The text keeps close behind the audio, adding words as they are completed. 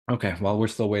Okay, while we're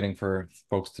still waiting for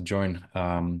folks to join,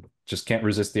 just can't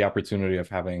resist the opportunity of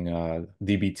having a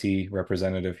DBT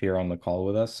representative here on the call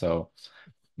with us. So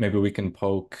maybe we can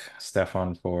poke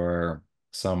Stefan for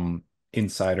some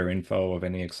insider info of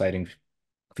any exciting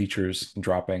features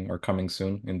dropping or coming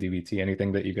soon in DBT.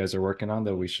 Anything that you guys are working on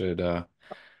that we should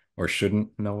or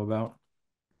shouldn't know about?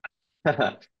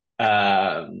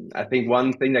 I think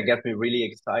one thing that gets me really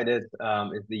excited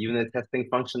is the unit testing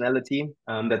functionality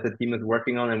that the team is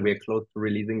working on, and we're close to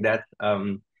releasing that.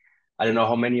 I don't know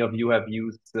how many of you have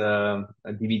used a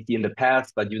DBT in the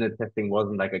past, but unit testing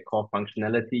wasn't like a core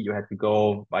functionality. You had to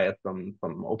go via some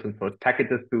open source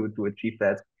packages to achieve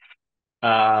that.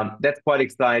 That's quite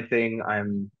exciting.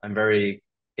 I'm very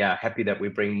happy that we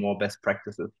bring more best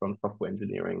practices from software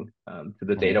engineering to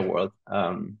the data Amazing. world.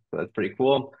 So that's pretty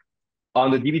cool. On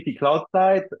the DBT Cloud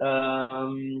side,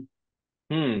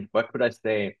 what could I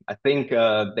say? I think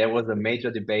there was a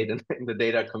major debate in the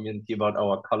data community about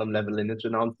our column level lineage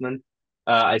announcement.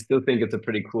 I still think it's a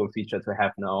pretty cool feature to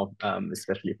have now,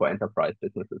 especially for enterprise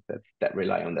businesses that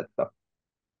rely on that stuff.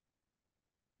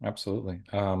 Absolutely.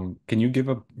 Can you give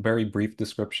a very brief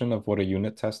description of what a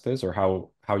unit test is or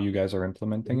how you guys are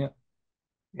implementing it?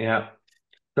 Yeah.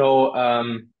 So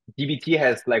DBT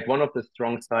has like one of the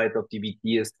strong sides of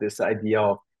DBT is this idea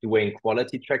of doing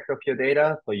quality checks of your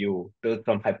data. So you build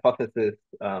some hypothesis,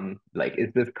 like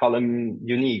is this column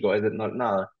unique or is it not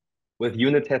null? With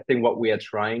unit testing, what we are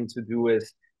trying to do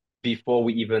is before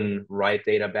we even write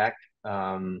data back,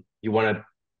 you want to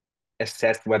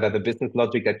assess whether the business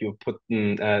logic that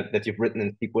that you've written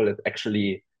in SQL is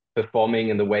actually performing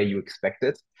in the way you expect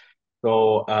it.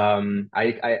 So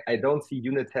I don't see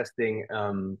unit testing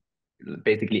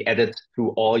basically added to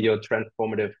all your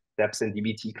transformative steps in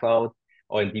DBT Cloud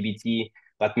or in DBT,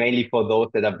 but mainly for those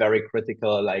that are very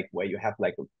critical, like where you have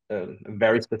like a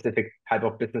very specific type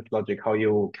of business logic, how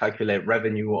you calculate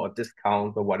revenue or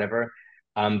discounts or whatever.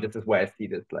 This is where I see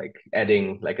this like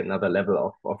adding like another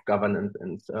level of governance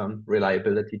and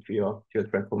reliability to your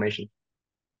transformation.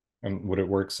 And would it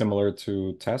work similar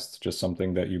to test, just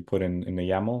something that you put in the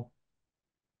YAML?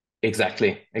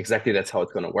 Exactly. That's how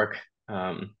it's going to work.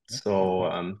 Yeah, So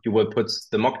perfect. you will put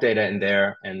the mock data in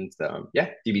there, and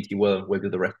DBT will do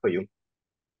the rest for you.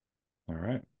 All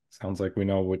right. Sounds like we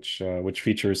know which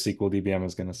features SqlDBM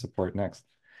is going to support next.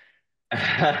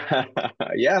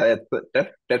 Yeah,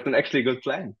 that's an actually good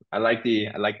plan. I like the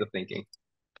thinking.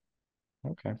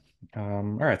 Okay. All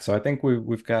right. So I think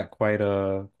we've got quite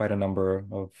a number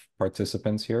of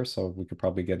participants here, so we could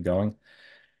probably get going.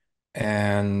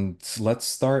 And let's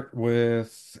start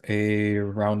with a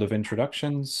round of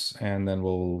introductions, and then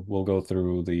we'll go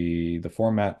through the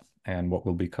format and what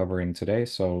we'll be covering today.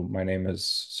 So my name is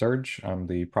Serge. I'm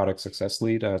the product success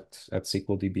lead at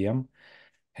SqlDBM,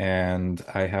 and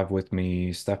I have with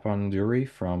me Stephan Durry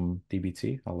from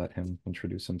DBT. I'll let him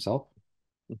introduce himself.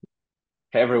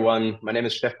 Hey everyone, my name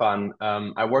is Stefan.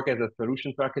 I work as a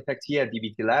solutions architect here at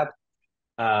DBT Lab.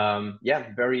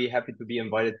 Very happy to be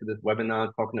invited to this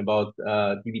webinar talking about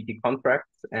DBT contracts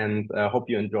and hope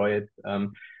you enjoy it.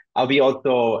 I'll be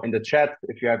also in the chat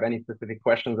if you have any specific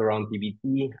questions around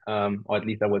DBT, or at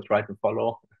least I will try to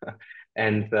follow.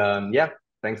 And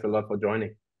thanks a lot for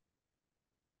joining.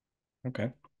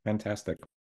 Okay, fantastic.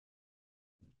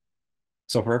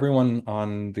 So for everyone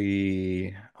on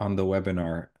the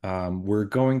webinar, we're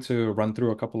going to run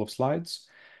through a couple of slides,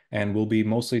 and we'll be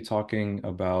mostly talking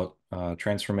about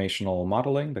transformational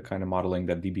modeling, the kind of modeling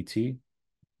that DBT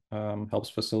helps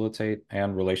facilitate,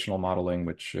 and relational modeling,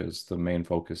 which is the main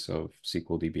focus of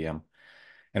SqlDBM.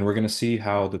 And we're going to see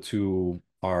how the two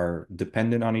are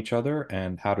dependent on each other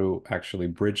and how to actually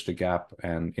bridge the gap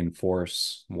and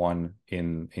enforce one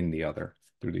in the other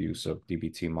through the use of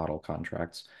DBT model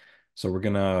contracts. So we're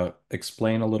going to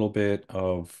explain a little bit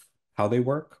of how they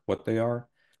work, what they are.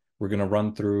 We're going to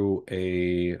run through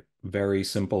a very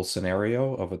simple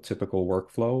scenario of a typical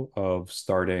workflow of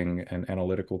starting an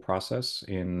analytical process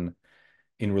in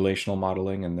relational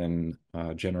modeling and then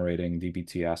generating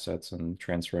DBT assets and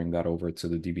transferring that over to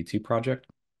the DBT project.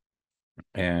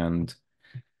 And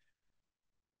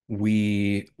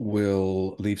we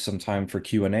will leave some time for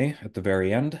Q&A at the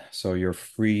very end. So you're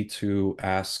free to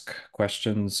ask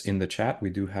questions in the chat.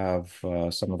 We do have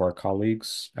some of our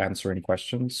colleagues answering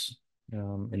questions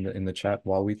in the chat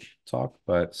while we talk,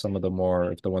 but some of the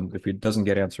more, if it doesn't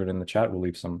get answered in the chat, we'll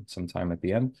leave some time at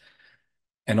the end.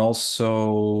 And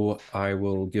also, I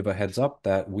will give a heads up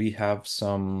that we have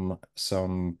some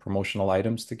promotional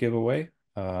items to give away.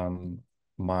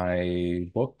 My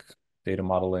book, Data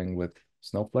Modeling with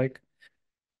Snowflake,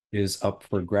 is up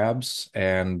for grabs,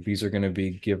 and these are going to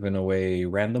be given away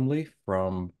randomly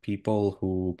from people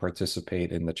who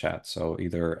participate in the chat. So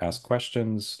either ask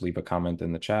questions, leave a comment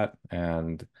in the chat,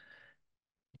 and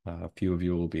a few of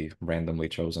you will be randomly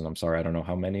chosen. I'm sorry, I don't know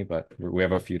how many, but we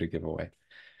have a few to give away.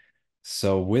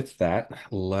 So with that,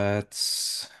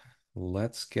 let's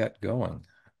get going.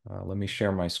 Let me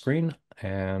share my screen,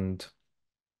 and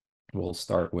we'll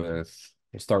start with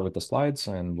the slides,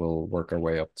 and we'll work our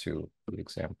way up to the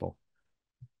example.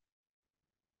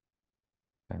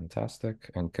 Fantastic.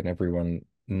 And can everyone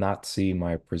not see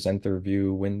my presenter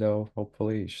view window?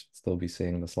 Hopefully, you should still be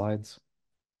seeing the slides.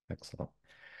 Excellent.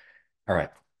 All right.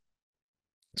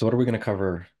 So what are we going to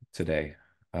cover today?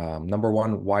 Number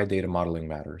one, why data modeling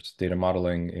matters. Data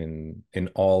modeling in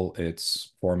all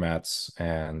its formats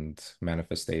and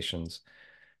manifestations.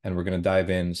 And we're going to dive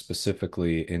in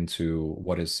specifically into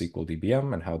what is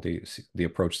SqlDBM and how the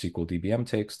approach SqlDBM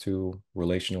takes to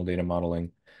relational data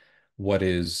modeling. What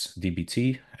is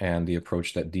DBT and the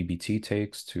approach that DBT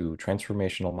takes to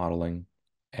transformational modeling.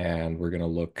 And we're going to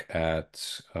look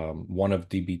at one of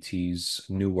DBT's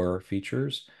newer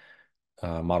features,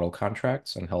 model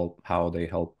contracts, and how they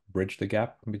help bridge the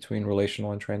gap between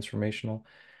relational and transformational.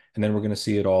 And then we're going to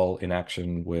see it all in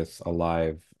action with a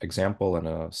live example and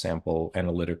a sample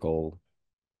analytical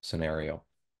scenario.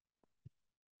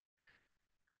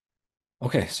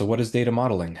 Okay, so what is data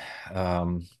modeling?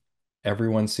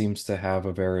 Everyone seems to have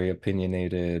a very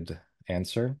opinionated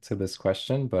answer to this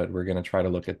question, but we're going to try to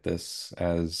look at this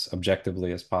as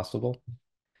objectively as possible.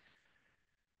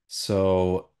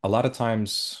 So a lot of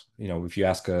times, if you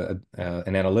ask an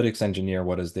analytics engineer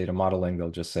what is data modeling, they'll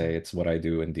just say it's what I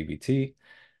do in DBT.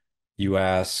 You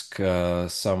ask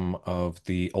some of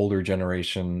the older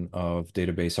generation of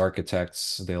database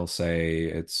architects, they'll say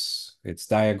it's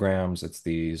diagrams, it's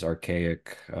these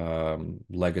archaic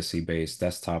legacy-based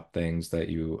desktop things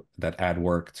that add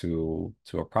work to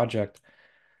a project.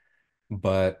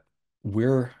 But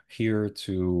we're here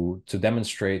to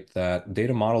demonstrate that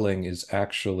data modeling is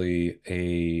actually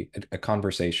a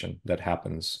conversation that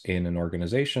happens in an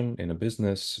organization, in a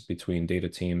business, between data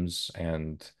teams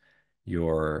and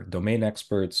your domain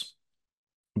experts,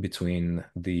 between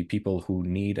the people who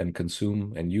need and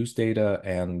consume and use data,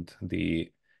 and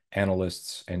the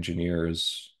analysts,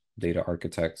 engineers, data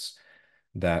architects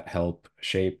that help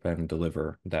shape and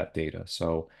deliver that data.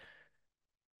 So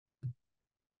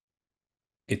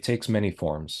it takes many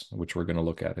forms, which we're going to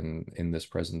look at in this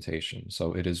presentation.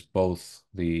 So it is both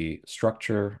the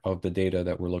structure of the data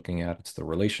that we're looking at, it's the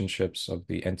relationships of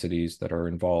the entities that are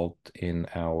involved in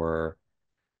our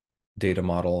data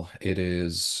model. It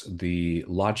is the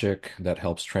logic that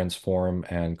helps transform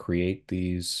and create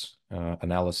these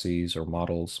analyses or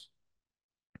models.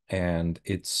 And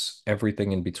it's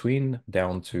everything in between,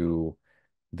 down to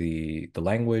the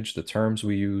language, the terms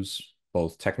we use,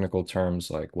 both technical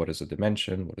terms like what is a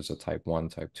dimension, what is a type 1,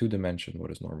 type 2 dimension, what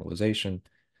is normalization,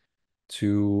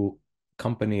 to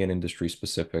company and industry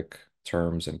specific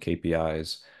terms and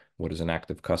KPIs, what is an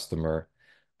active customer.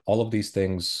 All of these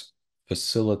things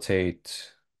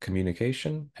facilitate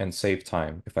communication and save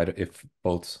time. If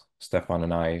both Stephan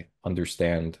and I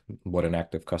understand what an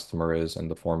active customer is and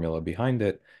the formula behind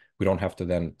it, we don't have to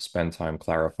then spend time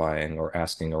clarifying or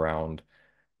asking around,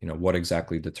 what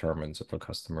exactly determines if a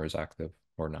customer is active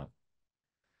or not.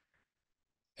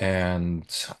 And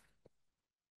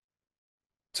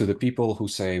to the people who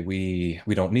say we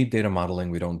don't need data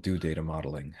modeling, we don't do data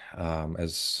modeling.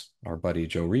 As our buddy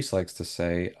Joe Reese likes to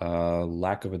say,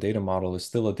 lack of a data model is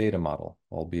still a data model,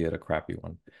 albeit a crappy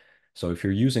one. So if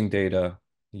you're using data,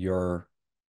 you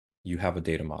have a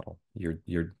data model.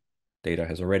 Your data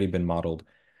has already been modeled.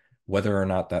 Whether or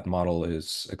not that model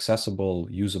is accessible,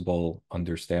 usable,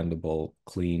 understandable,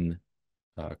 clean,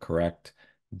 correct,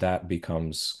 that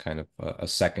becomes kind of a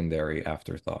secondary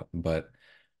afterthought. But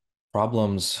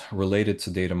problems related to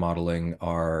data modeling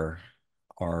are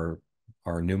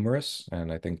are numerous,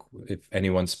 and I think if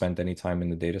anyone spent any time in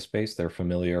the data space, they're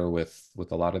familiar with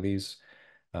a lot of these: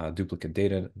 duplicate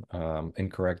data,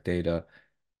 incorrect data,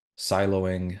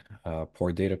 siloing,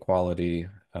 poor data quality,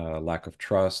 lack of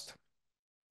trust,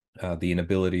 the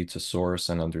inability to source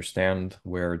and understand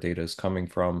where data is coming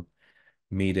from,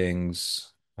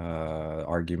 meetings,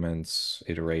 arguments,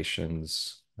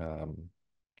 iterations.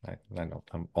 I know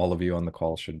all of you on the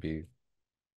call should be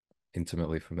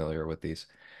intimately familiar with these.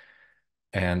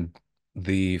 And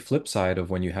the flip side of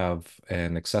when you have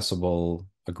an accessible,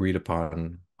 agreed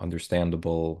upon,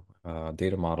 understandable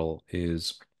data model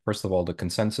is, first of all, the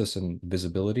consensus and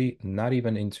visibility, not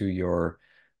even into your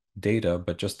data,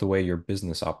 but just the way your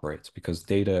business operates, because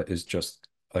data is just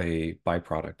a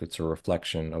byproduct. It's a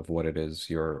reflection of what it is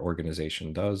your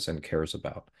organization does and cares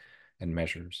about and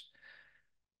measures.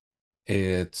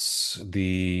 It's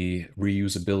the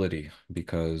reusability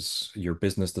because your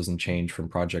business doesn't change from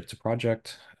project to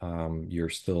project. You're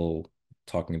still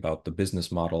talking about the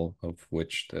business model of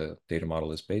which the data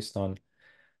model is based on.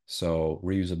 So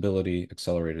reusability,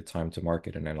 accelerated time to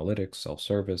market and analytics,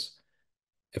 self-service,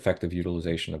 effective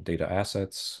utilization of data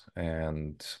assets,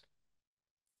 and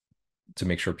to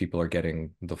make sure people are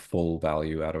getting the full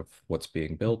value out of what's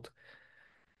being built.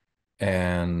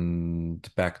 And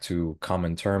back to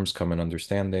common terms, common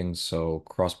understandings. So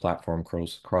cross-platform,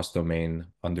 cross-domain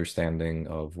understanding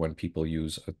of when people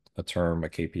use a term, a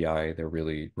KPI, they're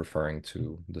really referring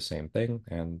to the same thing,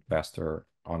 and faster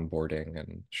onboarding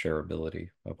and shareability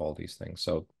of all these things.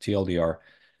 So TLDR,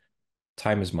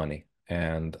 time is money,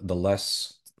 and the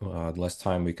less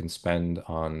time we can spend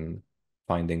on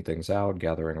finding things out,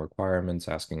 gathering requirements,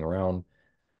 asking around,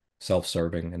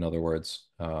 self-serving, in other words,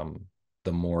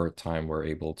 the more time we're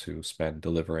able to spend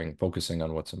delivering, focusing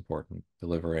on what's important,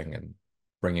 delivering and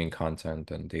bringing content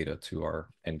and data to our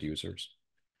end users.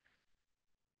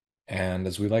 And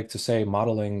as we like to say,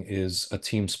 modeling is a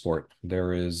team sport.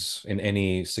 There is, in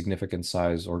any significant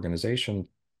size organization,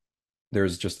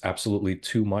 there's just absolutely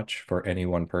too much for any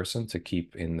one person to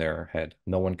keep in their head.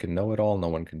 No one can know it all. No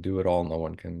one can do it all. No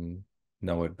one can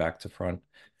know it back to front.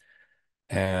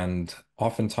 And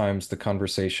oftentimes the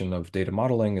conversation of data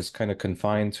modeling is kind of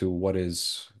confined to what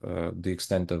is the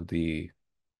extent of the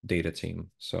data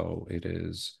team. So it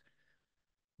is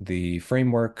the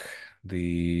framework,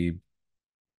 the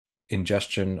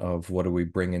ingestion of what do we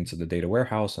bring into the data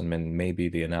warehouse, and then maybe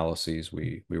the analyses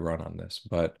we run on this.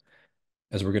 But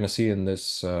as we're going to see in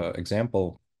this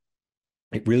example,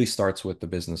 it really starts with the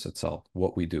business itself,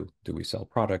 what we do. Do we sell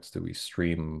products? Do we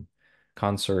stream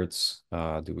concerts?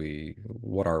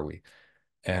 What are we?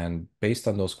 And based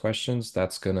on those questions,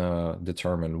 that's going to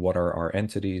determine what are our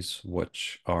entities,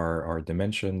 which are our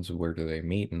dimensions, where do they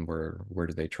meet, and where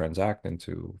do they transact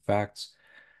into facts,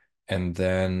 and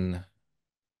then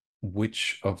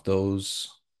which of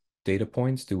those data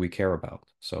points do we care about?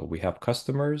 So we have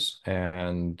customers,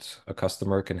 and a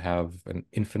customer can have an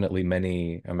infinitely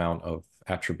many amount of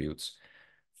attributes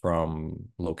from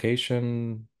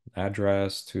location,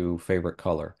 address to favorite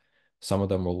color. Some of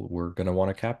them we're going to want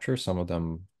to capture, some of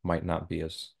them might not be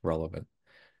as relevant.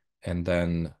 And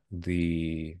then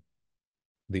the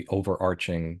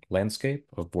overarching landscape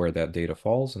of where that data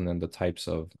falls, and then the types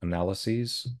of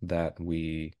analyses that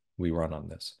we run on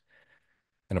this.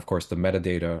 And of course, the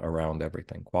metadata around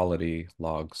everything, quality,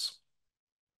 logs.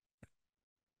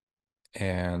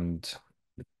 And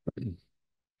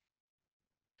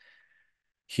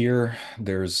here,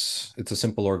 it's a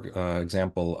simple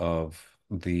example of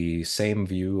the same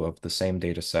view of the same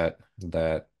data set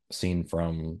that seen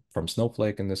from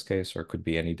Snowflake in this case, or it could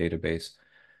be any database.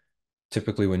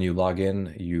 Typically, when you log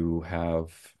in, you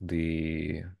have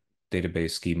the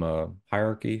database schema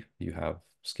hierarchy. You have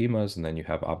schemas, and then you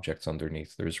have objects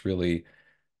underneath. There's really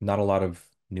not a lot of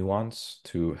nuance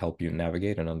to help you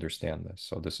navigate and understand this.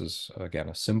 So this is, again,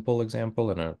 a simple example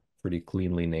and a pretty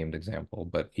cleanly named example,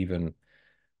 but even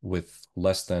with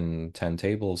less than 10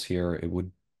 tables here, it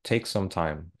would take some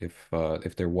time if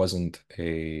there wasn't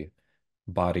a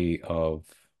body of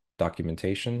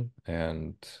documentation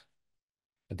and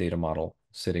a data model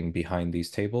sitting behind these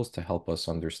tables to help us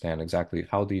understand exactly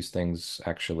how these things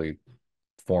actually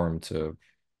form to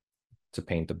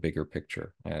paint a bigger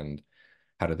picture, and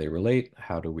how do they relate?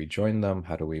 How do we join them?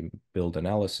 How do we build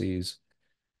analyses?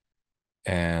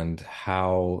 And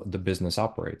how the business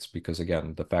operates. Because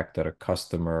again, the fact that a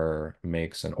customer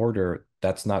makes an order,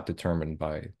 that's not determined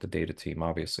by the data team,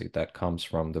 obviously. That comes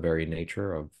from the very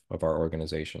nature of our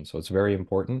organization. So it's very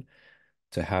important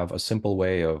to have a simple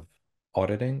way of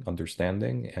auditing,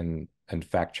 understanding, and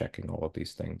fact-checking all of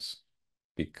these things.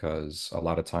 Because a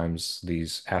lot of times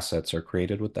these assets are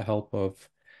created with the help of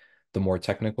the more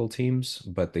technical teams,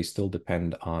 but they still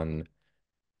depend on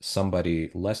somebody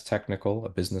less technical, a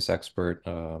business expert,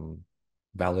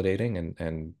 validating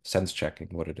and sense checking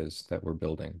what it is that we're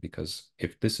building. Because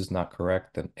if this is not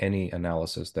correct, then any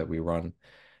analysis that we run,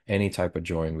 any type of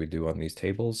join we do on these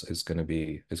tables is going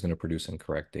to produce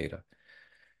incorrect data.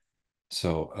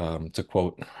 So to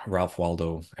quote Ralph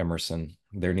Waldo Emerson,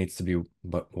 there needs to be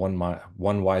but one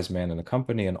wise man in a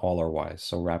company, and all are wise.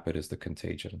 So rapid is the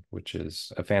contagion, which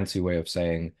is a fancy way of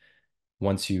saying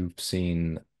once you've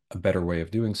seen a better way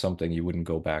of doing something, you wouldn't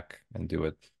go back and do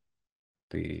it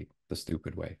the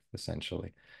stupid way,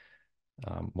 essentially.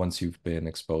 Once you've been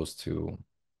exposed to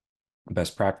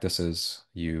best practices,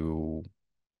 you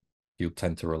you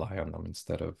tend to rely on them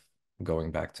instead of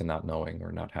going back to not knowing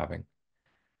or not having.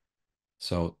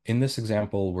 So in this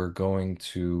example, we're going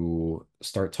to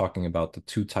start talking about the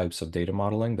two types of data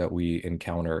modeling that we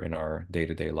encounter in our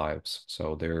day-to-day lives.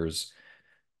 So there's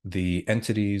the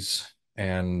entities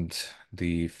and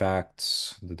the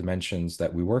facts, the dimensions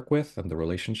that we work with and the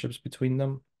relationships between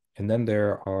them. And then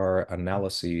there are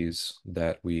analyses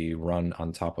that we run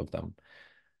on top of them.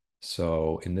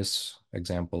 So in this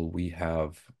example, we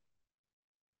have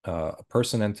a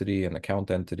person entity, an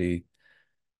account entity,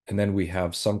 and then we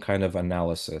have some kind of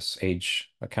analysis,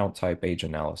 age, account type, age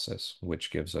analysis,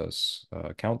 which gives us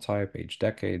account type, age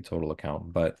decade, total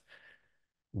account. But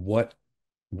what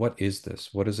what is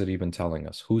this? What is it even telling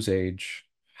us? Whose age?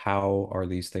 How are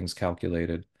these things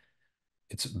calculated?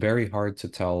 It's very hard to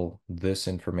tell this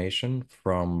information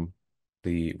from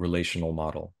the relational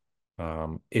model.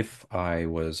 If I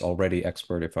was already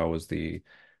expert, if I was the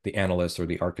analyst or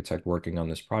the architect working on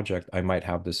this project, I might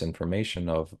have this information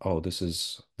of, oh, this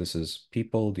is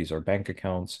people, these are bank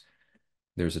accounts,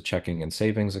 there's a checking and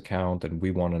savings account, and we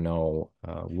want to know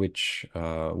which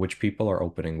people are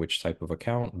opening which type of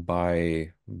account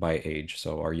by age.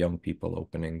 So are young people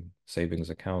opening savings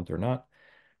account or not?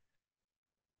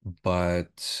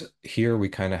 But here we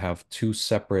kind of have two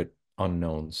separate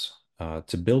unknowns.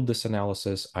 To build this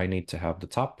analysis, I need to have the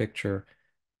top picture,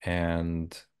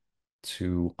 and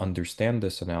to understand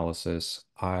this analysis,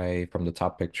 from the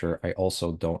top picture, I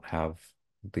also don't have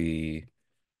the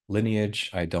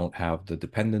lineage, I don't have the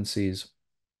dependencies.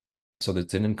 So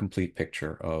it's an incomplete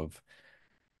picture of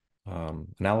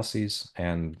analyses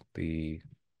and the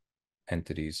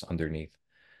entities underneath.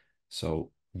 So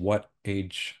what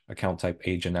age account type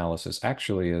age analysis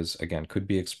actually is, again, could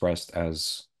be expressed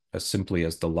as simply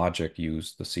as the logic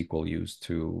used, the SQL used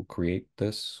to create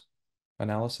this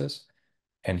analysis.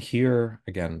 And here,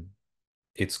 again,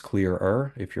 it's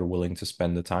clearer if you're willing to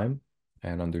spend the time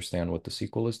and understand what the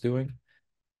SQL is doing.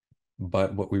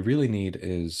 But what we really need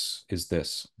is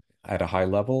this. At a high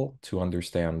level, to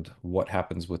understand what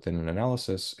happens within an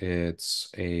analysis, it's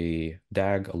a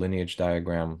DAG, a lineage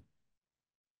diagram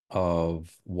of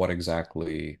what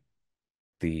exactly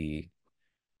the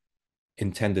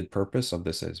intended purpose of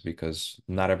this is, because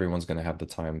not everyone's going to have the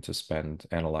time to spend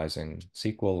analyzing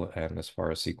SQL. And as far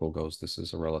as SQL goes, this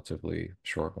is a relatively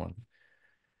short one.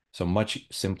 So much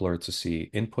simpler to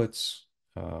see inputs,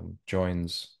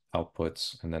 joins,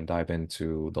 outputs, and then dive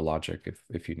into the logic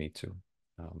if you need to.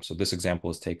 So this example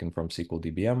is taken from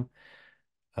SqlDBM.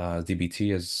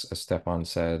 DBT, as Stephan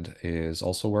said, is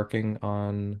also working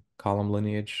on column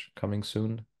lineage coming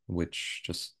soon, which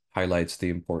just highlights the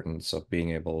importance of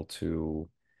being able to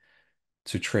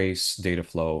trace data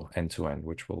flow end to end,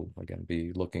 which we'll again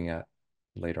be looking at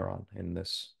later on in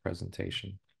this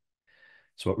presentation.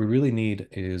 So what we really need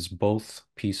is both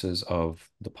pieces of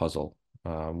the puzzle.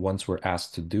 Once we're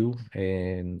asked to do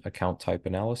an account type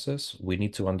analysis, we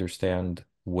need to understand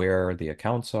where the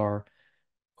accounts are,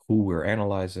 who we're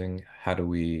analyzing, how do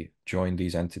we join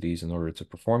these entities in order to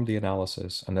perform the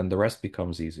analysis, and then the rest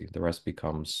becomes easy. The rest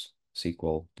becomes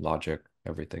SQL, logic,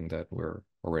 everything that we're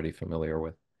already familiar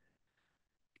with.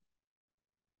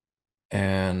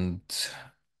 And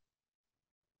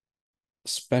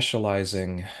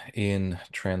specializing in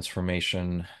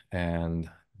transformation and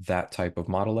that type of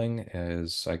modeling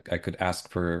is, I could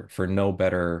ask for no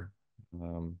better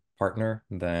partner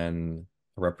than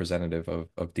a representative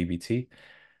of DBT.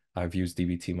 I've used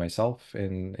DBT myself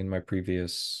in my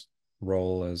previous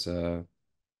role as a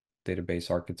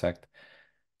database architect.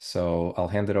 So I'll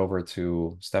hand it over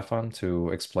to Stephan to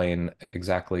explain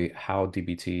exactly how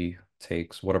DBT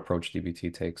takes, what approach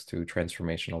DBT takes to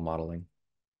transformational modeling.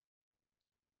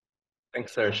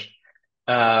 Thanks, Serge.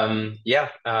 Yeah,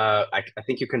 I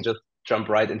think you can just jump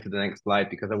right into the next slide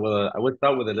because I will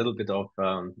start with a little bit of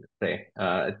let's say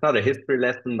it's not a history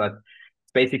lesson, but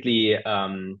it's basically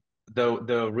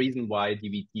the reason why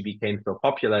DBT became so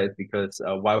popular is because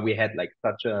while we had like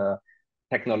such a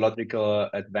technological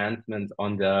advancement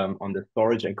on the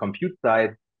storage and compute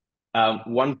side,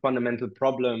 one fundamental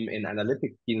problem in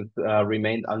analytics teams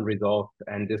remained unresolved,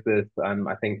 and this is,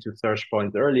 I think, to Serge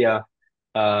points earlier.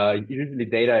 Usually,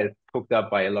 data is cooked up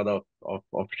by a lot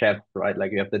of chefs, right?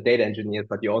 Like you have the data engineers,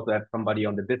 but you also have somebody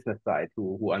on the business side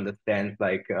who understands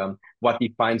like what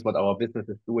defines what our business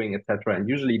is doing, etc. And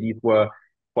usually, these were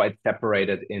quite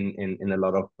separated in a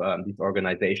lot of these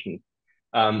organizations.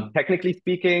 Technically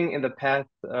speaking, in the past,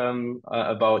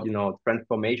 about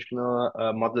transformational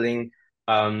modeling.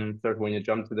 So when you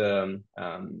jump to the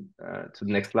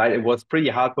next slide, it was pretty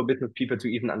hard for business people to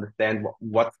even understand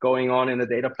what's going on in the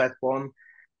data platform.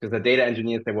 because the data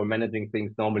engineers, they were managing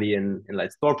things normally in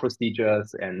like store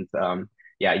procedures, and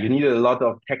yeah, you needed a lot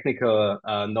of technical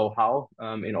know-how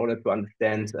in order to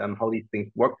understand how these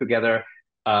things work together.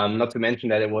 Not to mention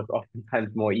that it was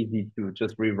oftentimes more easy to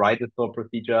just rewrite a store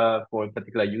procedure for a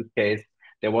particular use case.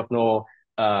 There was no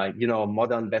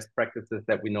modern best practices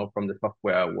that we know from the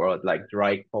software world, like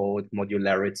dry code,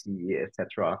 modularity,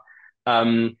 etc.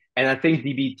 And I think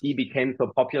DBT became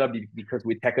so popular because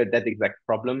we tackled that exact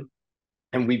problem,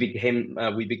 and we became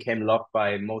loved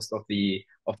by most of the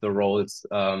roles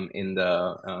in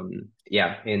the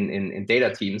in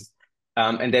data teams,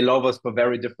 and they love us for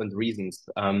very different reasons.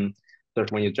 So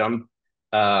when you jump,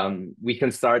 we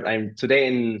can start. I'm today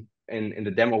in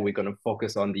the demo. We're going to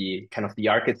focus on the kind of the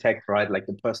architect, right? Like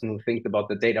the person who thinks about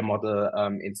the data model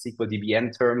in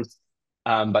SqlDBM terms.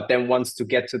 But then once to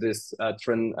get to this the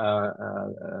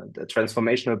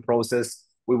transformational process,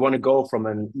 we want to go from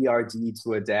an ERD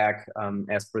to a DAG,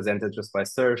 as presented just by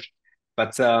Serge.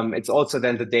 But it's also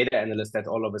then the data analyst that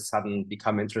all of a sudden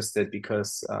become interested,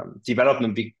 because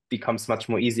development becomes much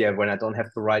more easier when I don't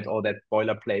have to write all that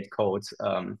boilerplate code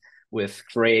with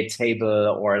create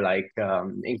table or like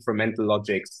incremental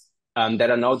logics that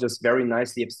are now just very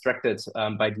nicely abstracted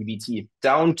by DBT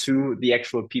down to the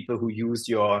actual people who use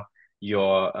your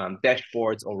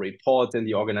dashboards or reports in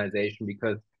the organization,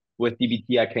 because with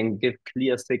DBT, I can give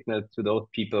clear signals to those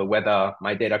people whether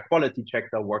my data quality checks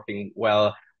are working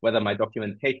well, whether my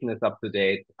documentation is up to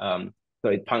date. So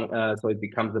it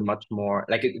becomes a much more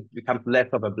like it becomes less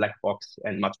of a black box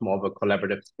and much more of a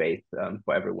collaborative space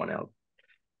for everyone else.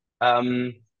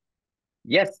 Um,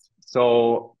 Yes.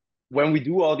 So when we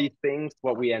do all these things,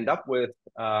 what we end up with,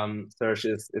 Serge,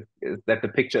 is that the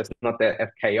picture is not that as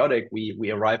chaotic.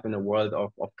 We arrive in a world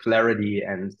of clarity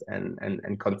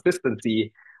and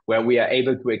consistency, where we are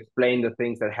able to explain the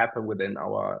things that happen within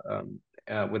our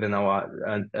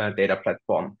data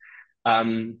platform.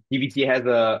 DBT has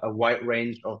a wide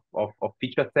range of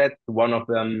feature sets. One of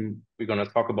them we're going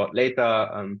to talk about later,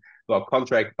 about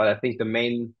contract. But I think the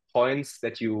main points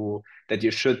that you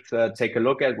should take a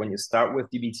look at when you start with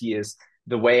DBT is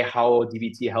the way how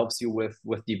DBT helps you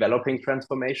with developing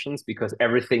transformations, because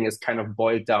everything is kind of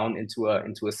boiled down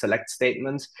into a select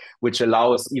statement, which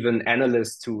allows even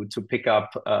analysts to pick up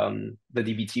the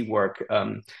DBT work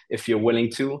if you're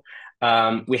willing to.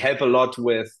 We help a lot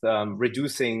with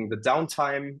reducing the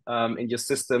downtime in your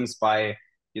systems by,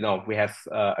 we have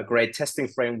a great testing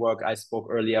framework. I spoke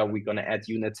earlier. We're going to add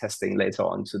unit testing later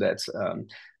on to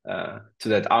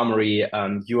that armory.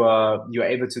 You are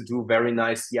able to do very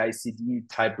nice CI/CD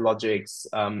type logics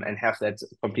and have that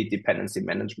complete dependency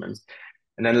management.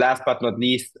 And then last but not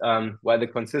least, while the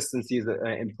consistency is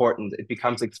important, it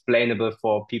becomes explainable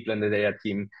for people in the data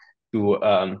team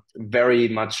to very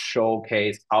much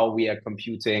showcase how we are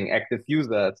computing active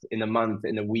users in a month,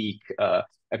 in a week,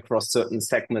 across certain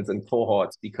segments and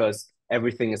cohorts, because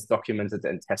everything is documented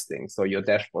and testing. So your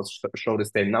dashboards show the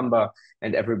same number,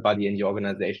 and everybody in the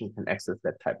organization can access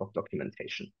that type of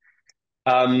documentation.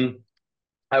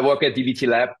 I work at DBT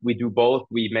Lab. We do both.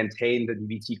 We maintain the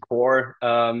DBT core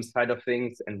side of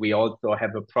things, and we also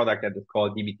have a product that is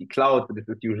called DBT Cloud. So this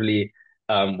is usually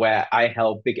where I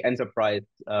help big enterprise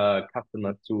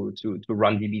customers to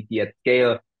run DBT at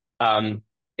scale.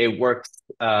 It works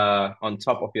on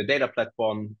top of your data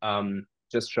platform.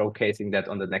 Just showcasing that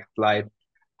on the next slide.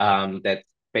 That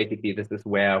basically this is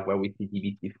where we see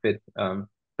DBT fit.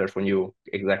 Search when you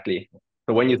exactly.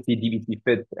 So when you see DBT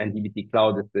fit and DBT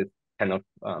Cloud is this kind of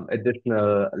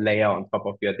additional layer on top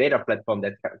of your data platform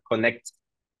that connects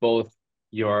both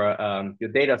your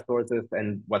data sources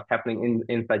and what's happening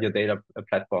inside your data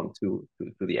platform to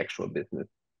the actual business.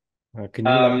 Can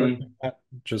you elaborate on that?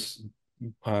 Just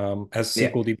as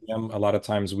Yeah. SqlDBM, a lot of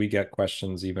times we get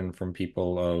questions even from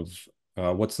people of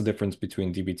what's the difference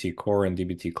between DBT Core and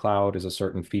DBT Cloud? Is a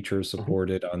certain feature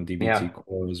supported on DBT Yeah.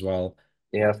 Core as well?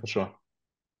 Yeah, for sure.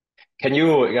 Can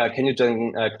you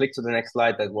just click to the next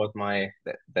slide? That was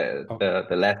Oh,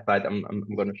 the last slide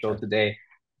I'm going to show sure. today.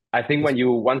 I think This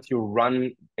one. once you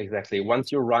run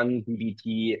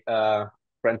DBT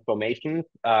transformations,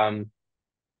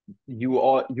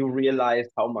 you realize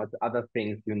how much other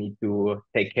things you need to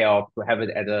take care of to have it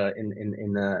at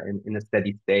in a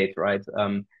steady state, right?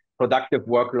 Productive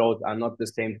workloads are not the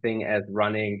same thing as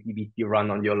running DBT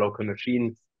run on your local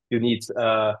machine. You need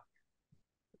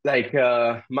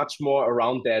much more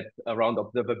around that, around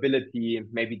observability,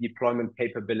 maybe deployment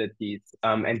capabilities.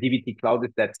 And DBT Cloud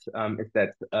is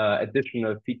that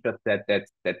additional feature set that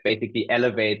basically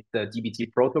elevates the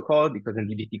DBT protocol, because in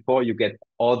DBT Core you get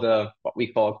all the what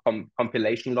we call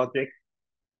compilation logic.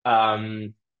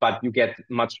 but you get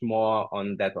much more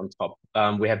on that on top.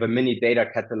 We have a mini data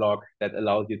catalog that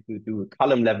allows you to do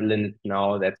column level lineage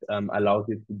now, that allows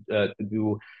you to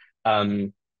do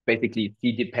basically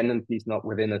see dependencies not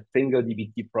within a single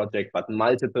DBT project, but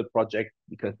multiple projects,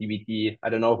 because DBT, I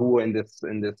don't know who in this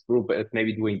group is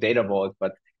maybe doing data vault,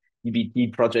 but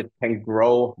DBT projects can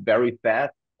grow very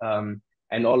fast.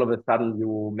 And all of a sudden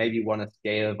you maybe want to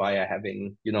scale via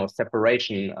having,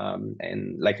 separation,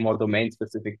 and like more domain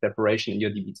specific separation in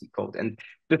your DBT code. And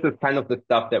this is kind of the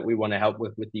stuff that we want to help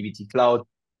with DBT Cloud.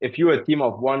 If you're a team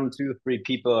of 1, 2, 3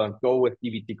 people, go with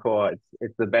DBT Core.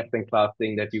 It's the best in class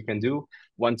thing that you can do.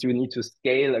 Once you need to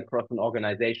scale across an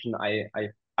organization,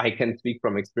 I can speak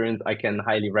from experience. I can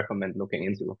highly recommend looking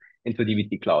into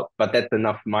DBT Cloud. But that's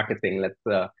enough marketing.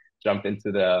 Let's jump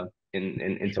into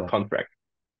into Sure. contract.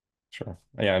 Sure.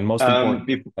 Yeah, and most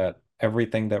important that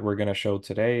everything that we're going to show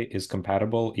today is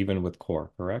compatible even with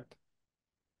core, correct?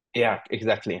 Yeah,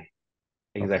 exactly. Okay.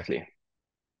 Exactly.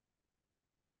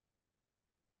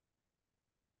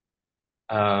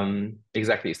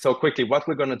 Exactly. So quickly, what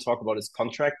we're going to talk about is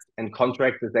contract, and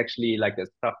contract is actually like a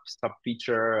sub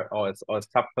feature, or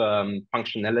sub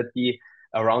functionality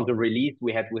around the release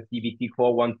we had with DBT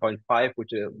Core 1.5,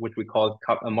 which we call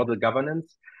model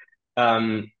governance.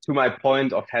 To my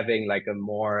point of having like a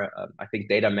more, I think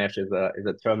data mesh is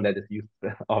a term that is used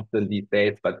often these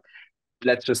days, but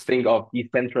let's just think of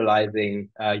decentralizing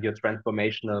your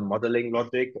transformational modeling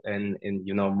logic in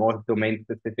more domain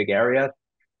specific areas.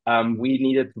 We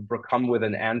needed to come with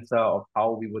an answer of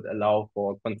how we would allow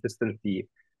for consistency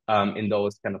in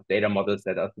those kind of data models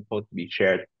that are supposed to be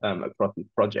shared across these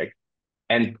projects.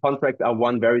 And contracts are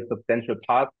one very substantial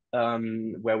part,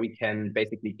 where we can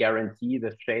basically guarantee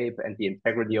the shape and the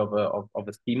integrity of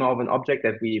a schema of an object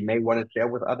that we may want to share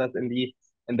with others in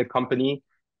the company.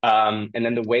 And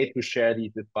then the way to share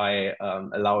these is by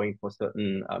allowing for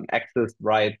certain access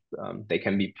rights. They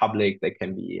can be public, they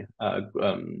can be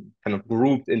kind of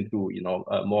grouped into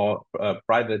more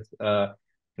private kind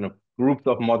of groups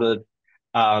of models.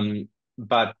 Um,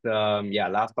 but yeah,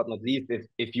 last but not least,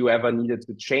 if you ever needed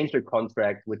to change a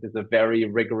contract, which is a very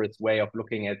rigorous way of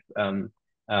looking at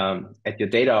your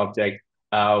data object,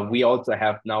 we also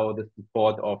have now the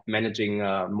support of managing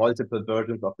multiple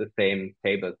versions of the same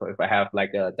table. So if I have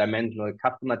like a dimensional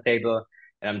customer table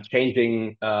and I'm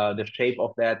changing the shape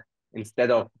of that, instead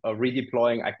of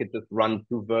redeploying, I could just run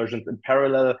 2 versions in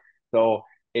parallel. So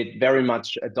it very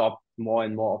much adopts more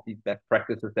and more of these best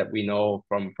practices that we know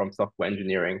from software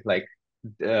engineering, like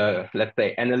let's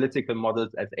say analytical models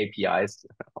as APIs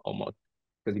almost,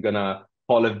 because you're gonna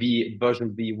call a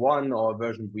version V1 or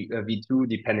version V2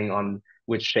 depending on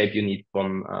which shape you need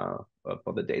for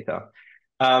the data.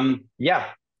 Yeah.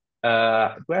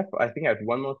 I think I have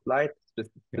one more slide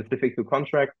specific to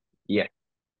contract. Yeah.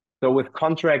 So with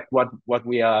contract, what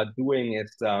we are doing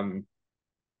is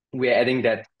we're adding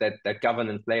that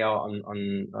governance layer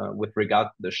on with regard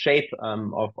to the shape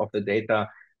of the data.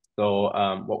 So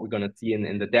what we're gonna see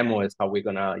in the demo is how we're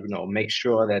gonna make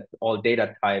sure that all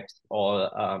data types, all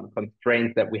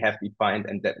constraints that we have defined,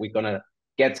 and that we're gonna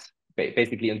get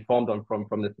basically informed on from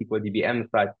the SqlDBM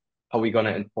side, how we're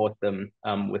gonna enforce them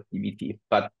with DBT.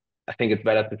 But I think it's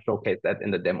better to showcase that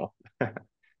in the demo.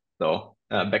 So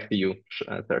back to you,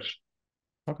 Serge.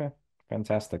 Okay.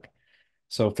 Fantastic.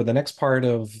 So for the next part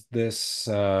of this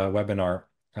webinar,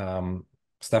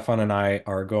 Stefan and I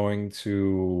are going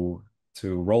to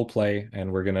role play,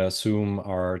 and we're going to assume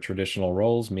our traditional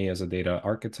roles, me as a data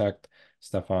architect,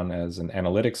 Stefan as an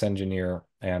analytics engineer,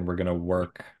 and we're going to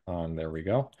work on, there we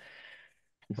go.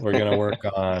 We're going to work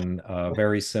on a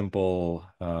very simple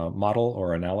model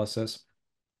or analysis,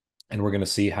 and we're going to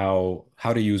see how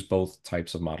to use both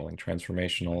types of modeling,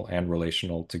 transformational and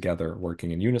relational, together,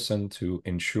 working in unison to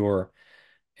ensure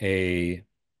a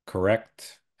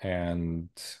correct and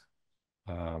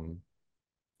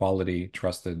quality,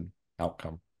 trusted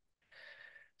outcome.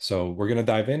 So we're going to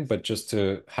dive in, but just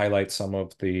to highlight some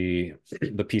of the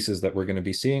pieces that we're going to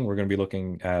be seeing, we're going to be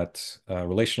looking at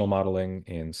relational modeling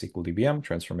in SqlDBM,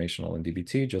 transformational in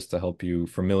DBT, just to help you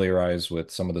familiarize with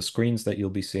some of the screens that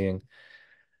you'll be seeing.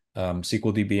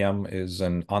 SqlDBM is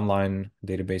an online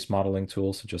database modeling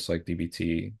tool, so just like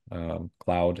DBT,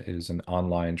 Cloud is an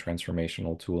online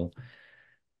transformational tool.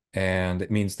 And it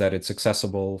means that it's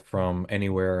accessible from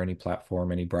anywhere, any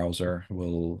platform, any browser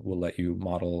will let you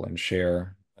model and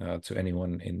share to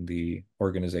anyone in the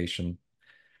organization.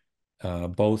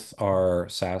 Both are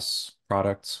SaaS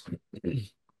products.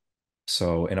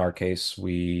 So in our case,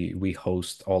 we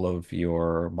host all of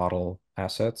your model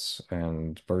assets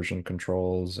and version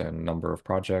controls and number of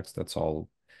projects. That's all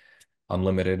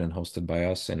unlimited and hosted by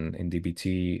us. In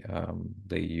DBT,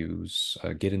 they use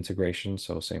Git integration,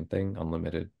 so same thing,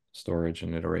 unlimited storage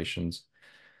and iterations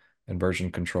and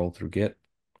version control through Git.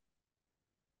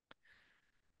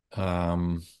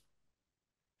 Um,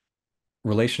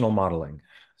 Relational modeling.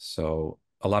 So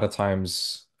a lot of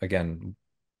times, again,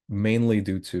 mainly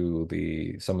due to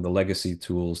the some of the legacy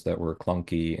tools that were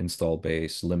clunky, install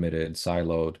base, limited,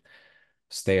 siloed,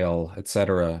 stale,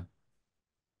 etc.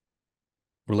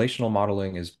 Relational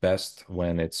modeling is best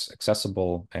when it's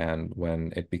accessible and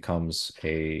when it becomes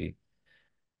a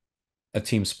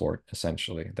team sport,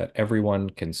 essentially, that everyone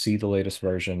can see the latest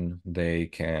version, they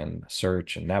can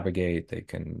search and navigate, they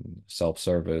can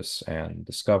self-service and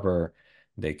discover,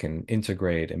 they can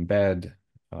integrate, embed,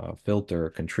 filter,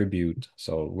 contribute.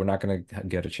 So we're not going to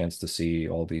get a chance to see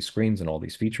all these screens and all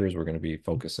these features. We're going to be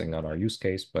focusing on our use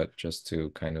case, but just to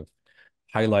kind of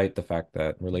highlight the fact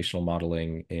that relational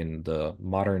modeling in the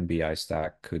modern BI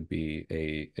stack could be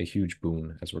a huge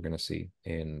boon, as we're going to see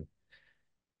in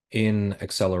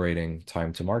accelerating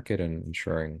time to market and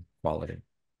ensuring quality.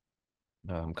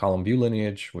 Column view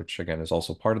lineage, which again is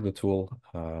also part of the tool,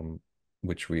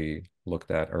 which we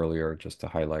looked at earlier, just to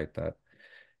highlight that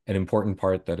an important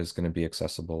part that is going to be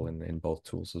accessible in both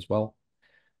tools as well.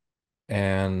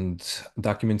 And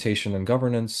documentation and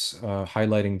governance,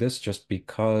 highlighting this just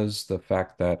because the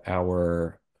fact that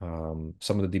our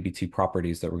some of the DBT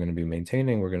properties that we're going to be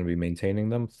maintaining, we're going to be maintaining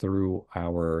them through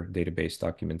our database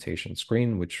documentation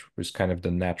screen, which was kind of the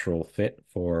natural fit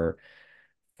for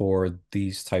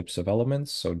these types of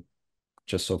elements. So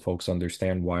just so folks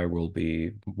understand why we'll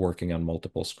be working on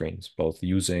multiple screens, both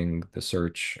using the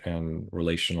search and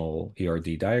relational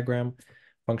ERD diagram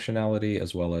functionality,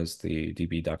 as well as the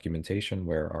DB documentation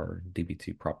where our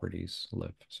DBT properties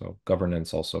live. So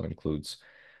governance also includes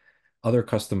other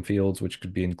custom fields, which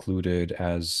could be included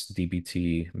as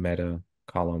DBT meta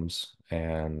columns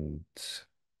and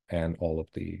all of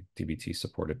the DBT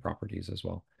supported properties as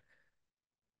well.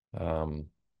 Um,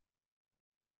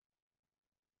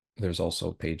 there's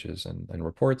also pages and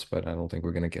reports, but I don't think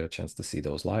we're going to get a chance to see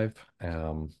those live.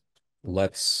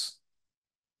 Let's,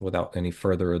 without any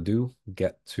further ado,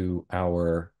 get to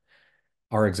our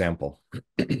example.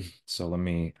 So let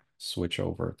me switch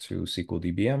over to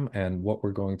SqlDBM, and what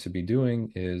we're going to be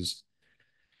doing is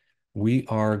we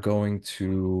are going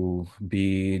to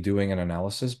be doing an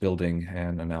analysis, building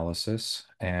an analysis,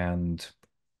 and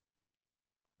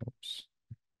oops.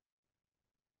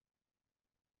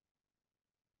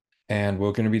 And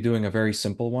we're going to be doing a very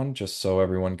simple one, just so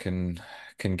everyone can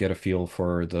get a feel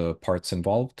for the parts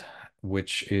involved,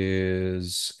 which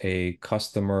is a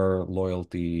customer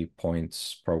loyalty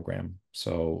points program.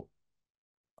 So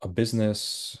a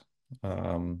business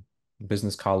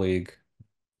colleague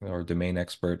or domain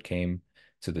expert came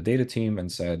to the data team and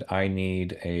said, I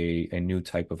need a new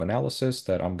type of analysis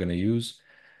that I'm going to use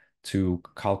to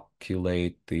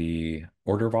calculate the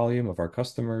order volume of our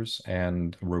customers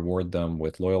and reward them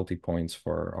with loyalty points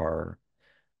for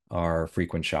our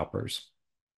frequent shoppers.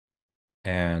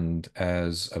 And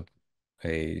as a,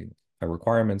 a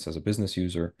requirements as a business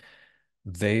user,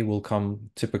 they will come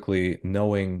typically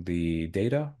knowing the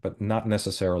data, but not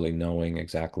necessarily knowing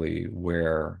exactly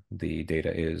where the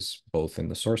data is, both in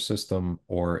the source system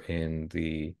or in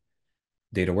the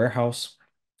data warehouse.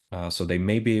 So they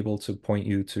may be able to point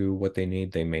you to what they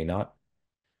need, they may not.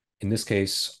 In this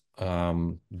case,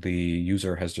 the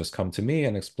user has just come to me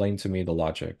and explained to me the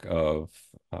logic of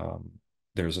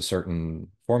there's a certain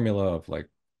formula of like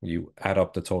you add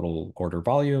up the total order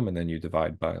volume and then you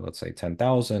divide by, let's say,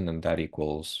 10,000, and that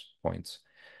equals points.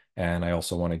 And I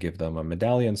also want to give them a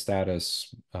medallion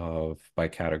status of by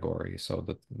category. So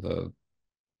the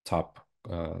top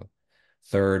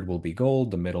third will be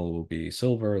gold, the middle will be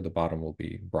silver, the bottom will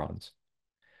be bronze.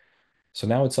 So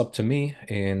now it's up to me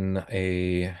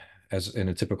as in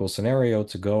a typical scenario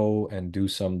to go and do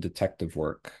some detective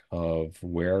work of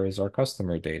where is our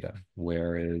customer data?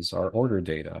 Where is our order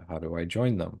data? How do I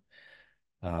join them?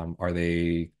 Are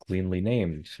they cleanly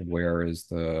named? Where is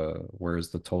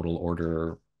the total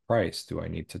order price? Do I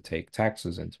need to take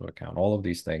taxes into account? All of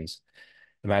these things.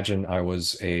 Imagine I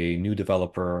was a new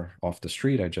developer off the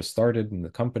street. I just started in the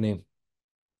company.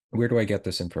 Where do I get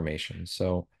this information?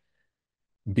 So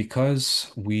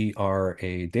because we are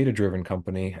a data-driven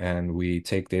company and we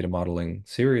take data modeling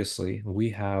seriously,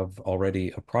 we have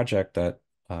already a project that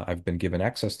I've been given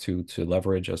access to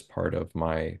leverage as part of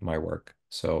my work.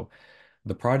 So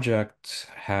the project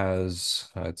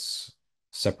it's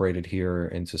separated here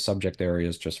into subject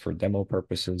areas just for demo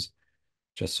purposes.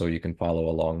 just so you can follow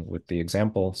along with the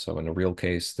example. So in a real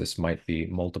case, this might be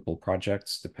multiple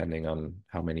projects depending on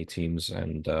how many teams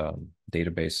and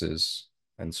databases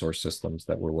and source systems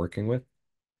that we're working with.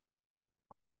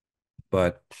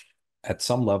 But at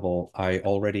some level, I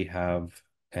already have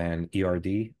an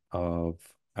ERD of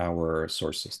our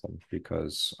source system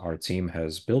because our team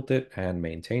has built it and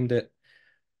maintained it.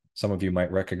 Some of you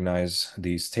might recognize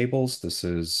these tables. This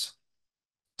is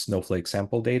Snowflake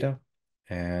sample data,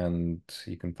 and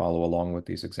you can follow along with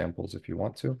these examples if you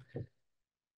want to.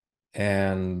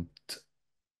 And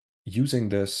using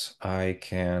this, I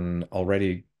can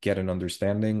already get an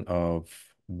understanding of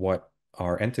what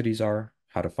our entities are,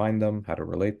 how to find them, how to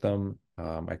relate them.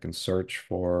 I can search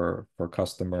for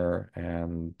customer,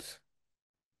 and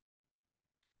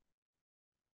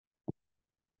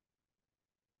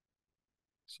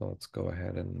so let's go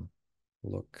ahead and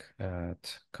look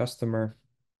at customer.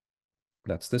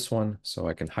 That's this one. So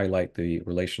I can highlight the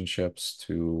relationships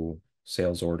to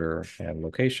sales order and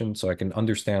location. So I can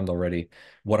understand already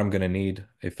what I'm going to need.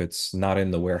 If it's not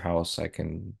in the warehouse, I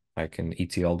can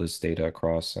ETL this data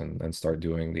across and start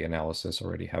doing the analysis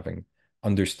already having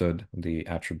understood the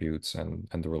attributes and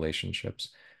the relationships.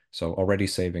 So already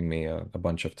saving me a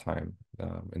bunch of time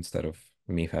instead of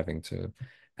me having to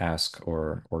ask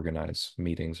or organize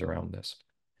meetings around this.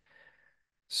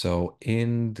 So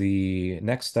in the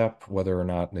next step, whether or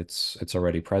not it's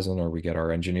already present or we get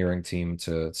our engineering team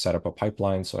to set up a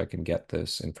pipeline so I can get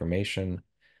this information.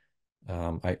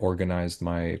 I organized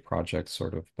my project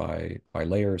sort of by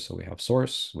layer. So we have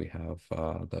source, we have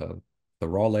the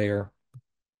raw layer.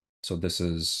 So this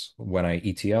is when I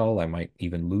ETL, I might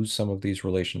even lose some of these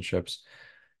relationships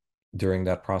during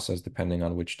that process, depending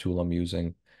on which tool I'm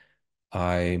using.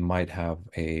 I might have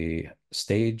a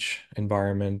stage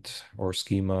environment or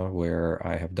schema where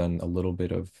I have done a little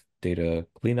bit of data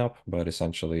cleanup, but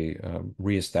essentially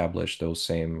reestablish those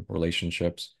same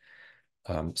relationships.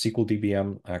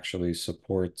 SqlDBM actually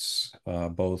supports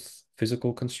both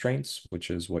physical constraints,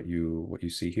 which is what you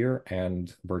see here,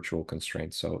 and virtual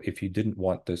constraints. So if you didn't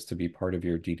want this to be part of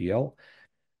your DDL,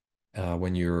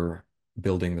 when you're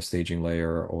building the staging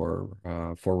layer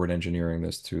or forward engineering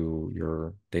this to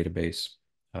your database.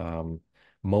 Um,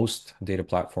 most data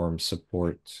platforms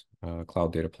support,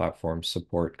 cloud data platforms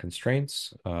support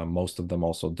constraints. Most of them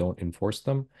also don't enforce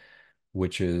them,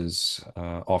 which is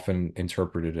often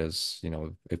interpreted as,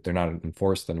 if they're not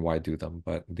enforced, then why do them?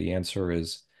 But the answer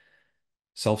is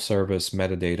self-service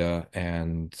metadata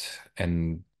and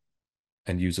and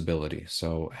usability.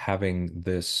 So having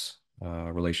this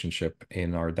relationship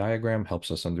in our diagram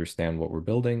helps us understand what we're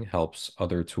building, helps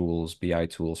other tools, BI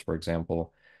tools, for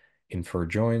example, infer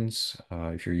joins.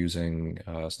 If you're using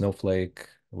Snowflake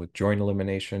with join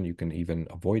elimination, you can even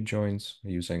avoid joins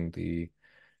using the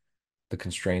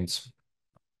constraints.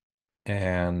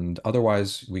 And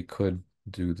otherwise, we could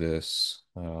do this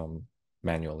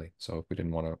manually. So if we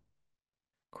didn't want to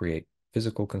create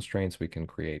physical constraints, we can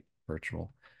create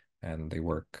virtual. And they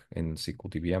work in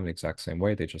SqlDBM the exact same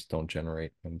way. They just don't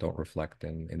generate and don't reflect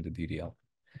in the DDL.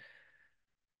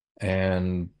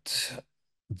 And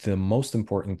the most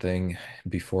important thing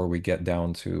before we get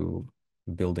down to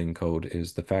building code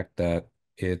is the fact that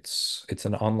it's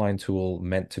an online tool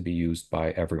meant to be used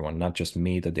by everyone, not just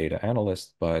me, the data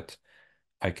analyst, but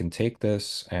I can take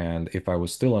this, and if I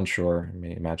was still unsure, I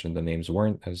mean, imagine the names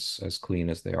weren't as clean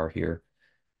as they are here,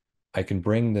 I can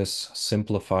bring this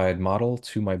simplified model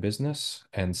to my business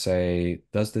and say,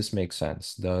 does this make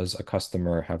sense? Does a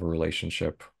customer have a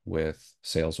relationship with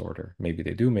sales order? Maybe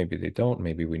they do, maybe they don't.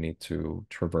 Maybe we need to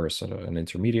traverse an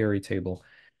intermediary table.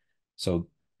 So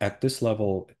at this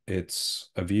level, it's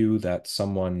a view that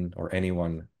someone or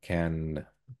anyone can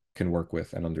work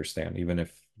with and understand, even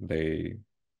if they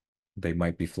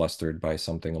might be flustered by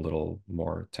something a little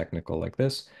more technical like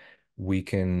this. We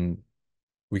can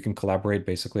we can collaborate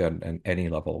basically on any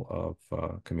level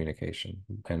of communication,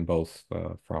 and both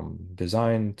from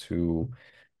design to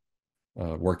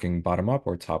working bottom up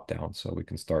or top down. So we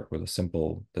can start with a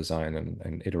simple design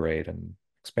and iterate and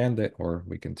expand it, or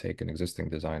we can take an existing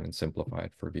design and simplify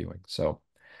it for viewing. So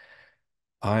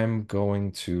I'm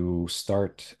going to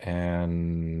start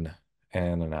an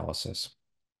analysis.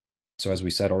 So as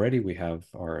we said already, we have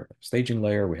our staging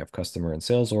layer, we have customer and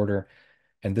sales order,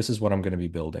 and this is what I'm going to be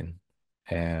building.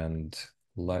 And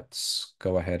let's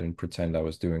go ahead and pretend I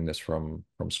was doing this from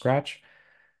scratch.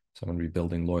 So I'm going to be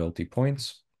building loyalty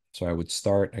points. So I would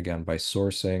start again by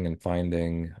sourcing and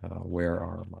finding where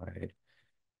are my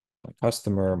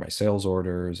customer, my sales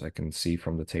orders. I can see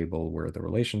from the table where the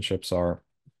relationships are.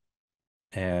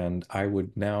 And I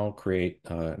would now create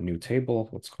a new table.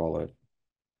 Let's call it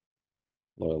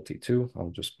loyalty 2. I'll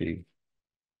just be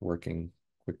working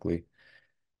quickly.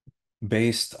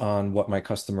 Based on what my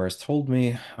customer has told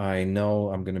me, I know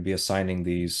I'm going to be assigning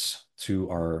these to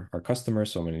our customer.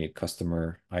 So I'm going to need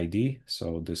customer ID.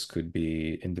 So this could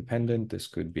be independent. This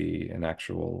could be an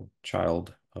actual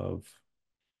child of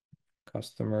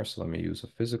customer. So let me use a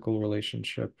physical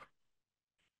relationship.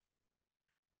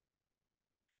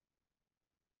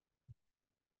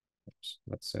 Oops,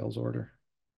 that's sales order.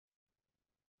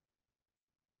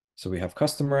 So we have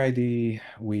customer ID.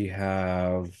 We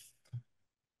have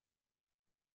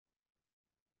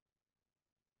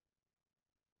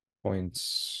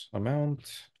points amount,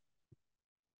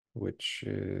 which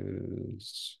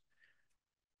is,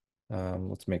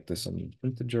 let's make this an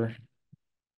integer.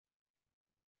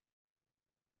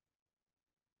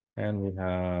 And we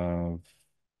have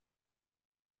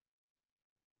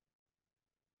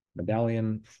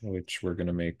medallion, which we're going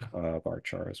to make a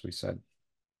varchar, as we said.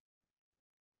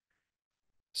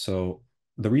 So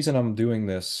the reason I'm doing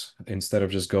this instead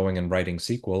of just going and writing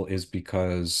SQL is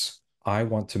because I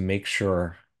want to make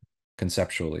sure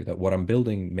conceptually that what I'm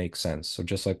building makes sense. So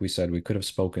just like we said, we could have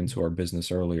spoken to our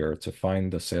business earlier to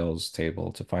find the sales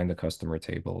table, to find the customer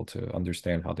table, to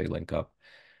understand how they link up.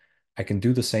 I can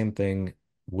do the same thing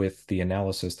with the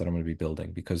analysis that I'm going to be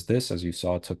building, because this, as you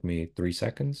saw, took me 3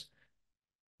 seconds.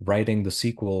 Writing the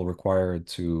SQL required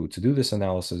to do this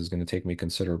analysis is going to take me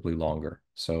considerably longer.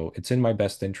 So it's in my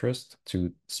best interest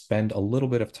to spend a little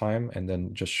bit of time and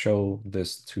then just show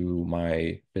this to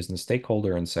my business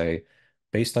stakeholder and say,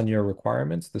 based on your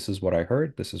requirements, this is what I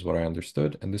heard, this is what I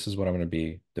understood, and this is what I'm going to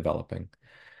be developing.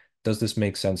 Does this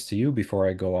make sense to you before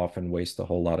I go off and waste a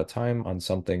whole lot of time on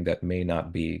something that may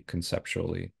not be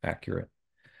conceptually accurate?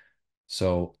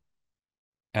 So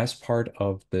as part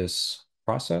of this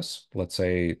process, let's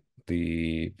say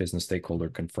the business stakeholder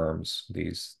confirms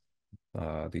these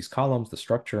columns, the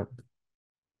structure.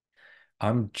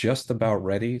 I'm just about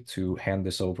ready to hand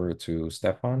this over to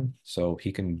Stephan so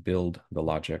he can build the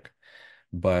logic.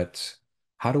 But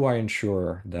how do I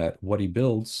ensure that what he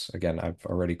builds, again, I've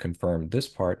already confirmed this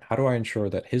part, how do I ensure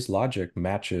that his logic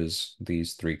matches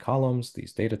these 3 columns,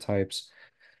 these data types,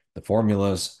 the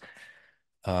formulas?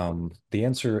 The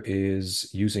answer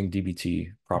is using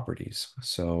DBT properties.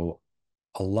 So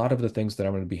a lot of the things that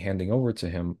I'm going to be handing over to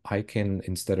him, I can,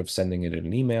 instead of sending it in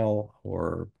an email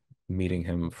or meeting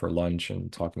him for lunch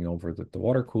and talking over the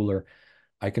water cooler,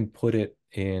 I can put it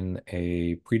in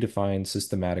a predefined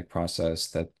systematic process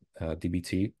that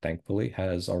DBT, thankfully,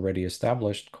 has already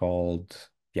established called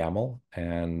YAML,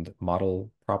 and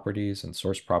model properties and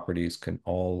source properties can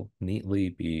all neatly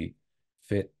be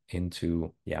fit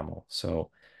into YAML.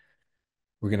 So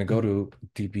we're going to go to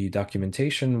DB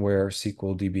documentation, where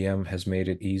SqlDBM has made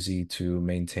it easy to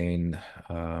maintain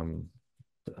uh,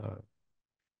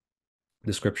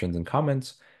 descriptions and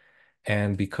comments.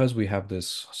 And because we have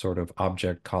this sort of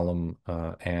object column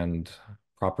and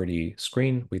property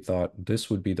screen, we thought this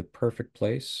would be the perfect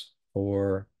place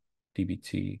for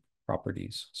DBT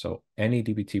properties. So any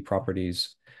DBT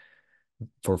properties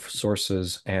for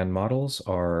sources and models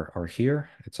are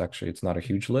here. It's not a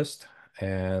huge list,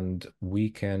 and we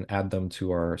can add them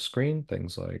to our screen,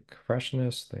 things like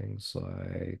freshness, things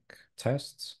like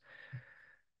tests.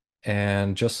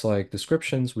 And just like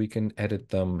descriptions, we can edit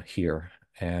them here.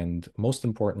 And most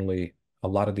importantly, a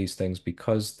lot of these things,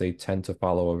 because they tend to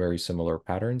follow a very similar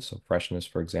pattern. So freshness,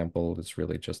 for example, it's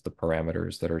really just the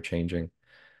parameters that are changing.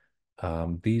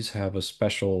 These have a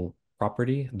special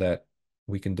property that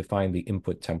we can define the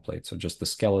input template. So just the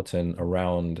skeleton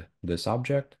around this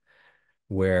object,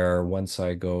 where once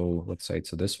I go, let's say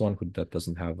to this one that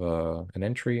doesn't have an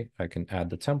entry, I can add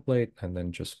the template and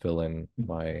then just fill in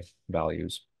my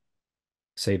values,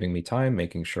 saving me time,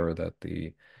 making sure that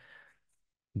the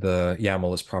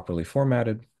YAML is properly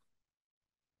formatted.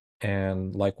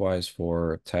 And likewise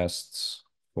for tests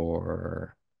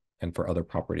and for other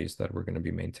properties that we're going to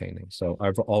be maintaining. So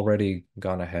I've already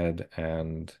gone ahead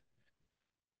and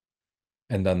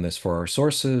done this for our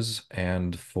sources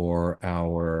and for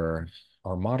our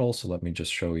model. So let me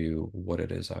just show you what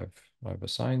it is I've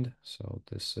assigned. So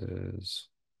this is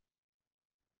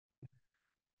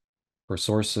for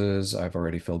sources. I've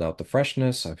already filled out the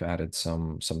freshness. I've added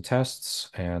some tests,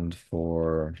 and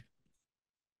for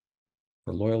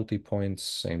loyalty points,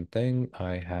 same thing.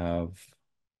 I've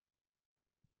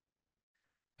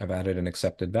added an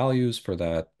accepted values for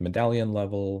that medallion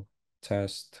level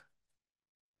test.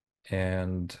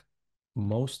 And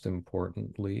most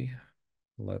importantly,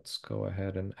 let's go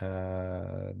ahead and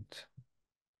add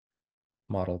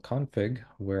model config,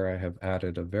 where I have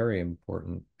added a very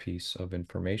important piece of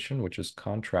information, which is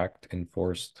contract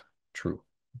enforced true.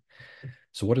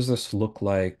 So what does this look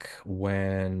like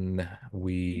when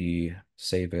we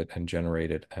save it and generate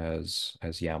it as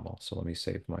YAML? So let me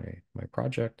save my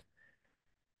project.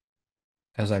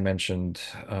 As I mentioned,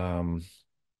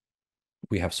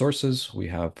 we have sources, we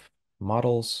have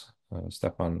models.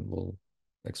 Stefan will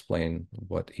explain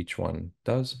what each one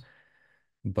does.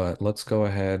 But let's go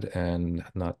ahead and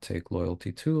not take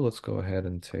loyalty 2. Let's go ahead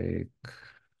and take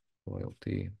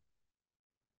loyalty.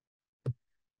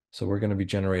 So we're going to be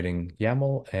generating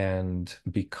YAML, and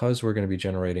because we're going to be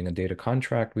generating a data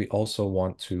contract, we also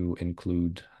want to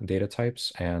include data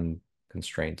types and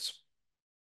constraints.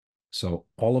 So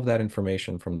all of that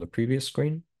information from the previous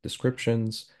screen,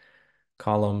 descriptions,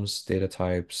 columns, data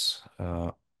types,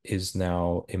 is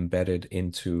now embedded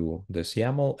into this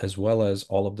YAML, as well as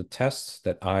all of the tests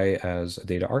that I, as a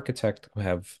data architect,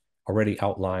 have already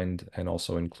outlined and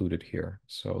also included here.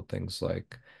 So things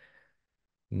like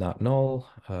not null,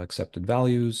 accepted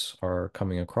values are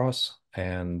coming across.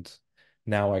 And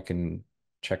now I can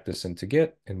check this into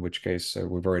Git, in which case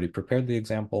we've already prepared the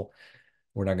example.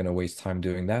 We're not going to waste time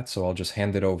doing that. So I'll just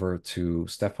hand it over to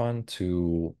Stefan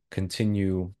to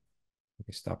continue. Let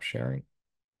me stop sharing.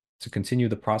 To continue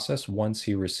the process once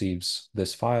he receives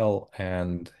this file,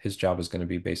 and his job is going to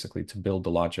be basically to build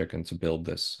the logic and to build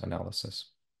this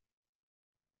analysis.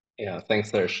 Yeah,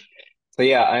 thanks, Serge. So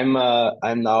yeah, I'm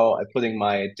now putting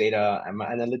my data. I'm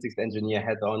an analytics engineer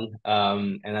head on,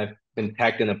 and I've been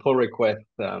tagged in a pull request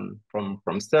from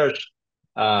Serge.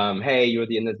 Hey, you're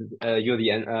the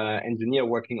engineer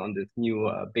working on this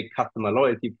new big customer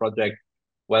loyalty project.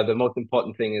 Well, the most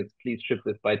important thing is please ship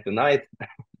this by tonight.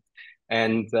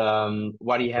 And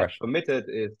what No he has pressure. committed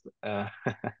is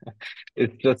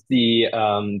it's just the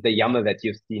YAML that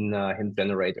you've seen him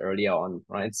generate earlier on,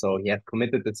 right? So he has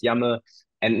committed this YAML,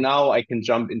 and now I can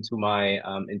jump into my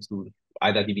into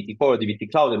either dbt-core or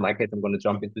dbt-cloud. In my case, I'm going to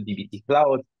jump into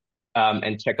dbt-cloud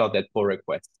and check out that pull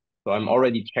request. So I'm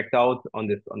already checked out on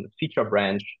the feature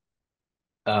branch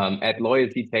at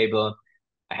loyalty table.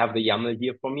 I have the YAML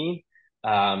here for me.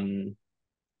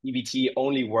 DBT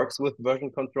only works with version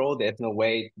control. There's no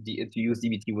way to use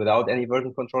DBT without any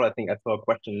version control. I think I saw a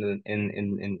question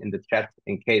in the chat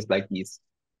in case like these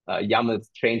YAMLs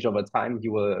change over time.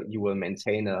 You will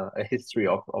maintain a history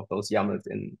of those YAMLs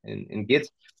in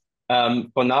Git.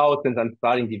 For now, since I'm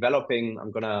starting developing, I'm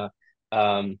gonna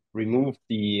remove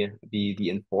the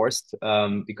enforced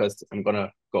because I'm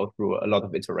gonna go through a lot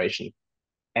of iterations.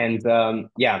 And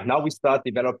yeah, now we start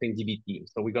developing DBT.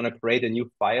 So we're going to create a new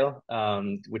file,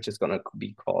 which is going to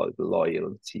be called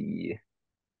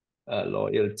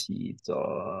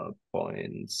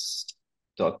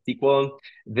loyalty.points.sql.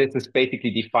 This is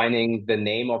basically defining the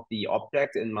name of the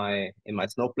object in my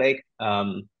Snowflake.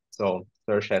 So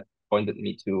Serge has pointed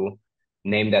me to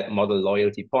name that model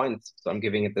loyalty points. So I'm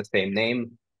giving it the same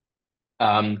name.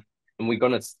 And we're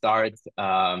going to start,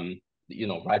 writing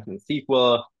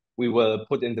SQL. We will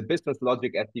put in the business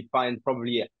logic as defined.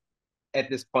 Probably at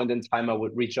this point in time, I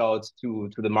would reach out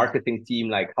to the marketing team,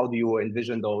 like how do you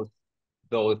envision those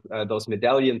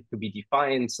medallions to be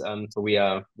defined? So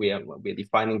we're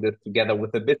defining this together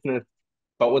with the business.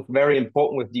 But what's very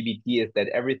important with DBT is that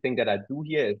everything that I do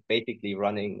here is basically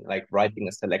running like writing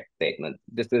a select statement.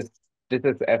 This is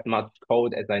as much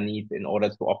code as I need in order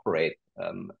to operate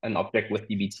an object with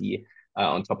DBT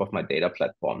on top of my data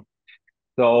platform.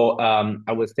 So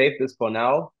I will save this for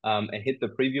now and hit the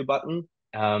preview button.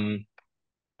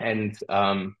 And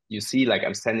you see, like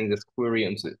I'm sending this query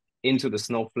into the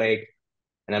Snowflake,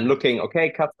 and I'm looking,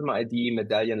 okay, customer ID,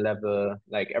 medallion level,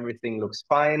 like everything looks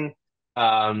fine.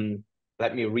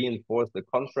 Let me reinforce the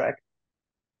contract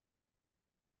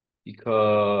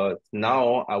because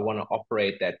now I want to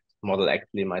operate that model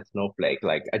actually in my Snowflake.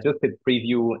 Like I just hit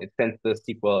preview, it sends the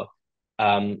SQL.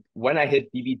 When I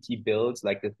hit dbt build,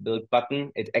 like this build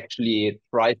button, it actually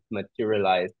tries to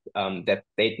materialize that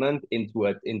statement into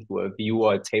a view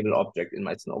or a table object in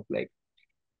my Snowflake.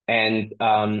 And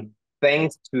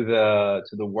thanks to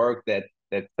the work that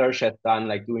Serge has done,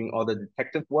 like doing all the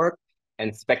detective work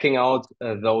and specking out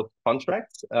those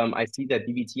contracts, I see that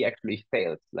dbt actually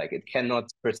fails. Like it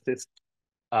cannot persist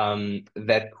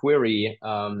that query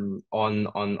on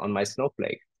my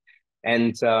Snowflake.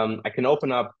 And I can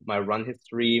open up my run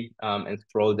history and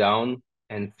scroll down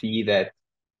and see that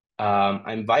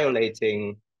I'm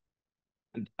violating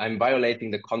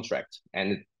the contract,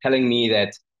 and it's telling me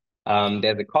that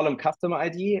there's a column customer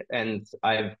ID, and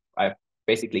I've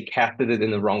basically casted it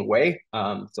in the wrong way.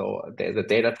 So there's a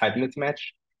data type mismatch.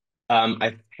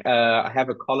 I have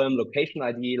a column location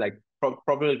ID, like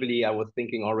probably I was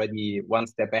thinking already one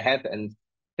step ahead, and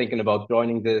thinking about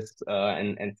joining this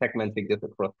and segmenting this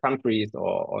across countries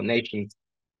or nations.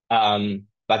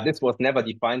 But this was never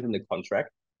defined in the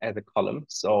contract as a column.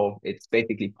 So it's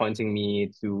basically pointing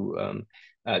me to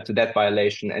that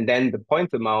violation. And then the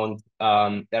point amount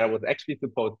that I was actually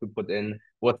supposed to put in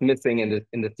was missing in the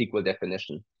SQL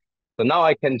definition. So now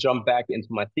I can jump back into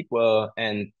my SQL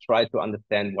and try to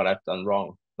understand what I've done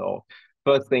wrong. So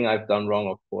first thing I've done wrong,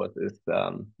 of course, is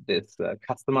this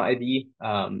customer ID.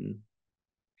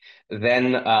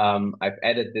 Then I've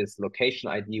added this location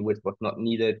ID, which was not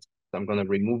needed. So I'm going to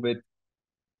remove it.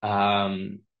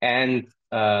 And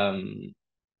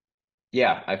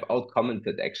yeah, I've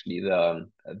outcommented actually the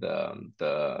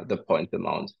point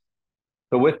amount.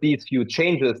 So with these few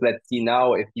changes, let's see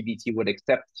now if DBT would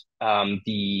accept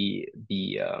the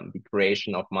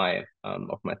creation of my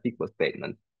SQL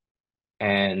statement.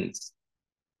 And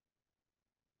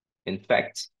in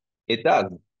fact, it does.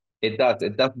 It does.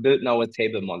 It does build now a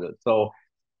table model. So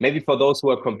maybe for those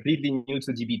who are completely new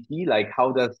to DBT, like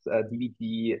how does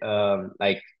DBT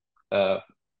uh,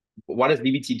 what is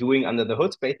DBT doing under the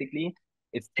hood? Basically,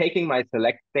 it's taking my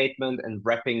select statement and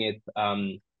wrapping it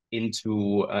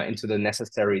into the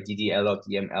necessary DDL or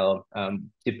DML,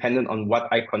 dependent on what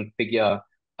I configure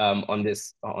on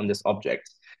this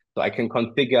object. So I can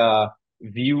configure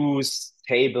views,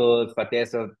 tables, but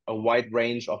there's a wide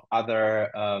range of other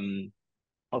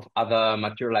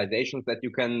materializations that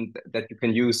you can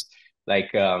use, like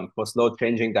for slow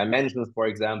changing dimensions, for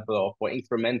example, or for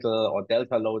incremental or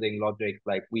delta loading logic.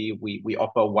 Like we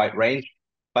offer a wide range,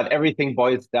 but everything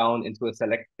boils down into a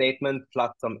select statement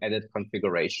plus some added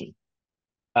configuration.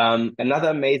 Another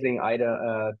amazing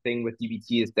thing with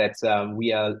DBT is that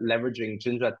we are leveraging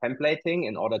Jinja templating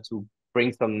in order to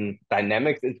bring some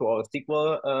dynamics into our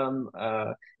SQL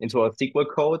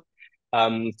code.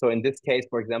 So in this case,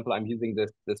 for example, I'm using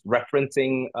this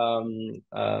referencing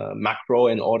macro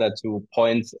in order to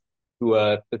point to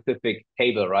a specific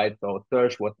table, right? So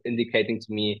Serge was indicating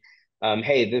to me,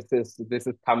 hey, this is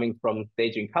coming from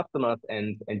staging customers,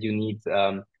 and you need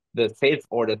the sales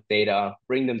orders data,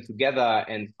 bring them together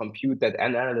and compute that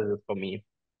analysis for me.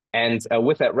 And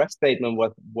with that ref statement,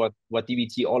 what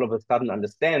DBT all of a sudden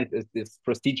understands is this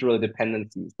procedural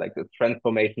dependencies, like the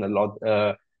transformational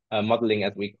modeling,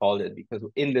 as we call it, because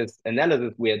in this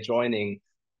analysis, we are joining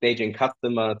staging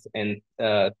customers and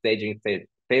staging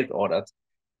sales orders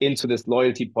into this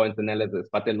loyalty points analysis.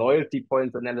 But the loyalty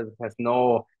points analysis has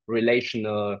no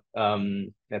relational,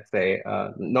 let's say,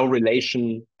 no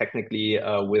relation technically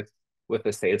with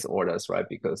the sales orders, right?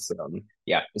 Because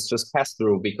yeah, it's just pass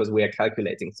through because we are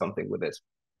calculating something with it.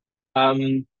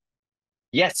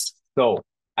 Yes, so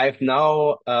I've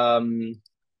now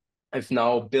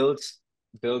built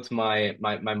my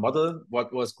model.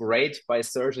 What was great by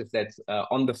Serge is that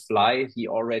on the fly he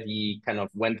already kind of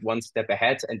went one step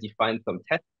ahead and defined some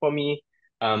tests for me.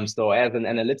 So as an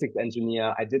analytics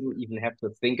engineer, I didn't even have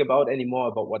to think about anymore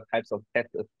about what types of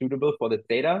tests are suitable for the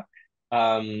data.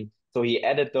 So he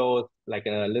added those like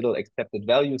a little accepted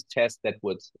values test that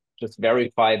would just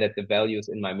verify that the values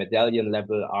in my medallion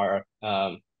level are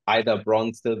either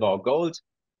bronze, silver, or gold.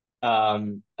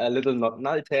 A little not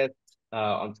null test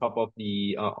on top of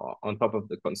the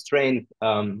constraint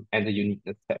and the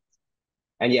uniqueness test.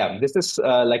 And yeah, this is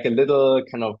like a little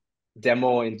kind of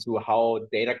demo into how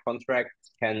data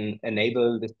contracts can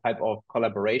enable this type of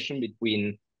collaboration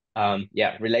between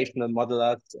yeah, relational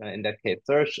modelers, in that case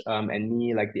Serge, and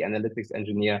me, like the analytics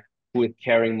engineer who is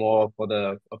caring more for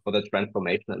the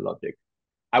transformational logic.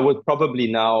 I would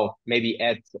probably now maybe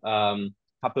add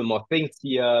couple more things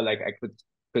here. Like I could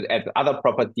add other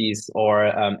properties or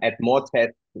add more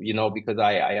tests, because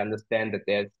I understand that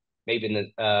there's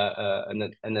maybe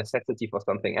a necessity for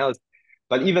something else.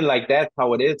 But even like that,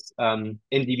 how it is in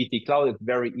DBT Cloud, it's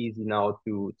very easy now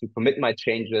to commit my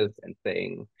changes and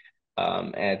saying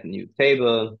add new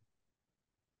table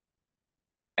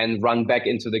and run back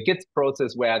into the Git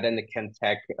process where then it can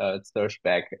tag Serge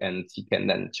back and he can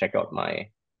then check out my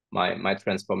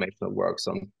transformational work.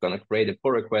 So I'm gonna create a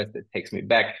pull request. It takes me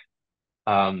back.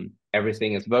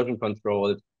 Everything is version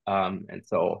controlled. And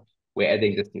so we're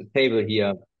adding this new table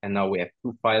here. And now we have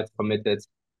two files committed.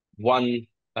 One,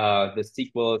 the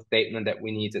SQL statement that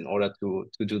we need in order to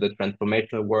do the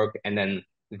transformational work, and then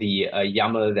the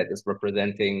YAML that is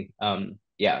representing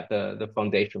yeah, the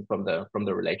foundation from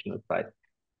the relational side.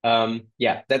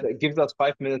 Yeah, that gives us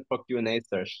 5 minutes for Q&A,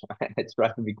 Serge. I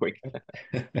try to be quick.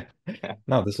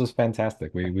 No, this was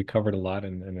fantastic. We covered a lot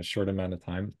in a short amount of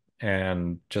time.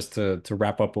 And just to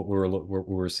wrap up what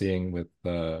we were seeing with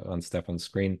on Stephan's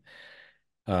screen,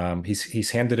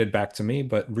 he's handed it back to me,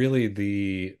 but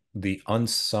really the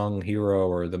unsung hero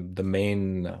or the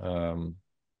main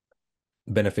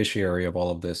beneficiary of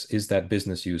all of this is that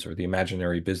business user, the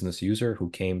imaginary business user who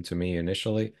came to me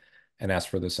initially and asked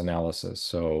for this analysis.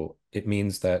 So it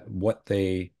means that what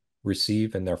they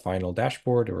receive in their final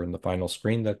dashboard or in the final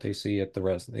screen that they see at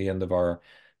the end of our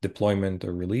deployment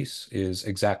or release is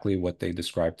exactly what they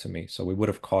described to me. So we would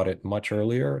have caught it much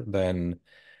earlier than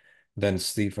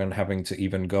Stephen having to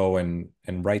even go and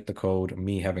write the code,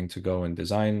 me having to go and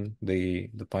design the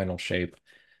final shape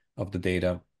of the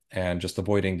data, and just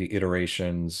avoiding the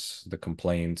iterations, the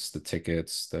complaints, the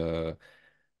tickets, the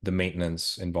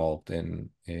maintenance involved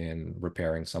in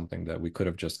repairing something that we could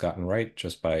have just gotten right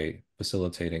just by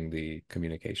facilitating the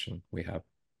communication we have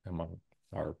among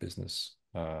our business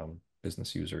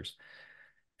users.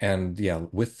 And yeah,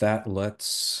 with that,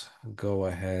 let's go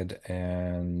ahead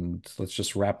and let's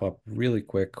just wrap up really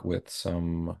quick with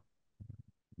some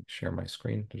share my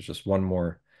screen. There's just one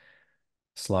more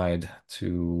slide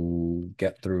to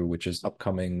get through, which is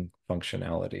upcoming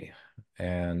functionality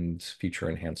and future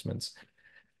enhancements.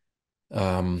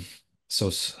 So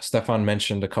Stefan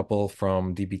mentioned a couple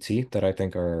from DBT that I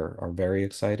think are very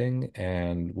exciting.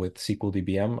 And with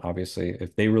SqlDBM, obviously,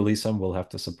 if they release them, we'll have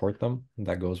to support them.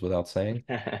 That goes without saying.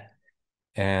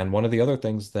 And one of the other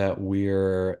things that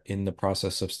we're in the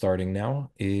process of starting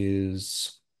now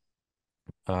is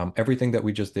everything that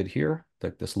we just did here,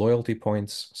 like this loyalty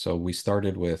points. So we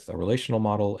started with a relational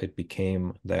model. It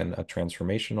became then a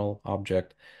transformational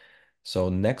object. So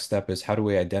next step is how do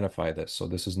we identify this? So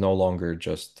this is no longer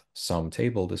just some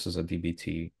table. This is a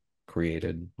DBT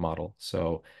created model.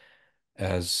 So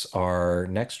as our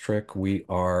next trick, we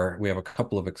have a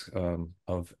couple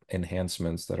of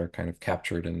enhancements that are kind of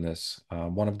captured in this.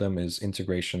 One of them is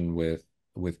integration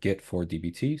with Git for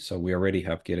DBT. So we already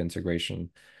have Git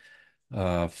integration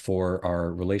for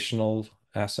our relational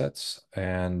assets,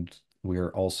 and we're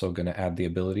also going to add the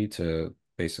ability to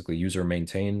basically user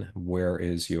maintain where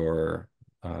is your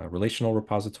relational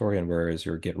repository and where is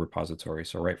your Git repository.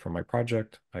 So right from my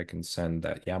project, I can send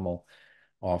that YAML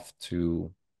off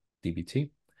to DBT.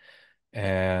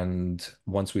 And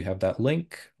once we have that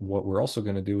link, what we're also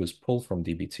going to do is pull from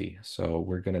DBT. So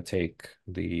we're going to take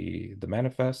the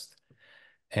manifest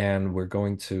and we're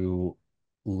going to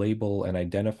label and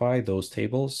identify those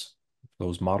tables,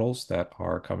 those models that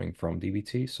are coming from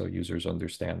DBT, so users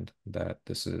understand that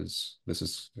this is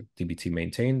DBT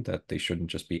maintained, that they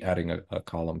shouldn't just be adding a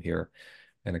column here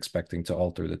and expecting to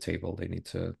alter the table. They need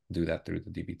to do that through the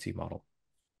DBT model.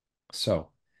 So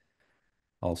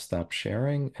I'll stop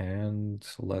sharing and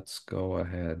let's go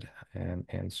ahead and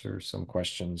answer some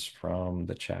questions from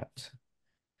the chat.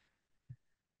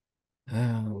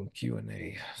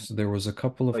 Q&A. So there was a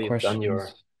couple So of you've done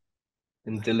questions.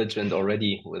 your diligent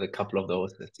already with a couple of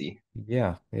those. Let's see.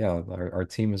 Yeah, yeah. Our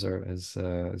team is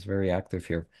very active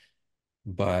here.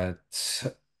 But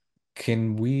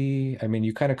can we, I mean,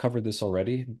 you kind of covered this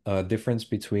already, difference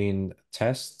between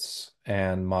tests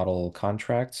and model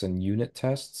contracts and unit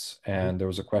tests. Mhm. And there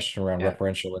was a question around Yeah,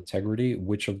 referential integrity.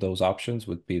 Which of those options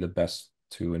would be the best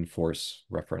to enforce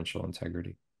referential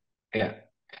integrity? yeah.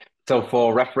 So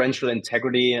for referential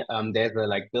integrity, there's a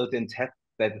like built-in test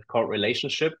that is called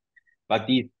relationship. But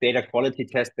these data quality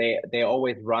tests, they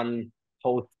always run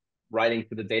post writing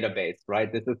to the database,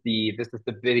 right? This is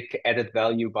the big added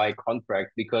value by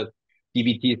contract because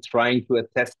DBT is trying to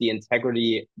assess the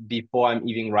integrity before I'm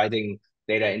even writing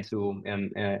data into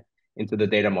the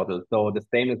data model. So the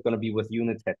same is going to be with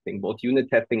unit testing. Both unit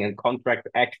testing and contract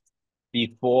act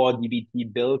before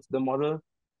DBT builds the model.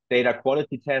 Data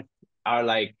quality tests are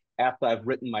like after I've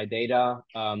written my data,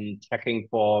 checking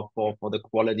for the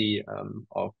quality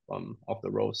of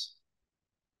the rows.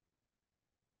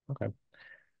 Okay.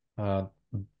 Uh,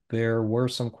 there were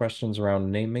some questions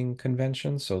around naming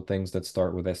conventions, so things that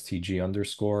start with STG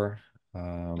underscore.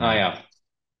 Ah, Um, yeah.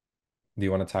 do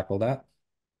you want to tackle that?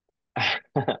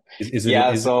 Is it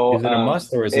Yeah, is so it a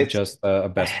must or is it it's just a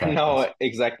best no, practice?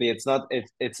 exactly. It's not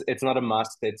a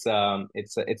must. It's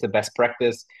a best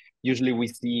practice. Usually we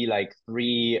see like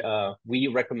we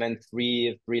recommend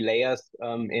three layers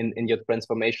in your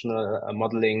transformational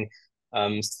modeling,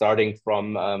 starting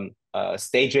from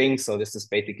staging. So this is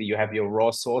basically you have your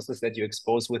raw sources that you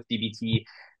expose with DBT,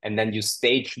 and then you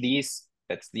stage these.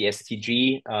 That's the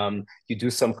STG. You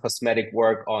do some cosmetic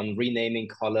work on renaming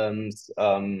columns,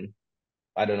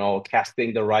 I don't know,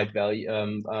 casting the right value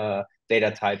data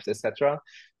types, etc.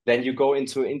 Then you go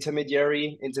into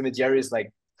intermediary. Intermediary is like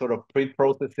sort of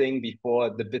pre-processing before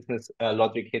the business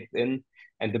logic hits in,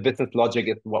 and the business logic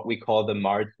is what we call the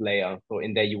Mars layer. So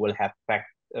in there you will have fact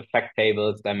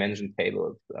tables, dimension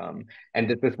tables, and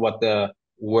this is what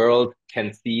world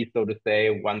can see, so to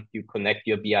say, once you connect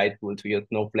your BI tool to your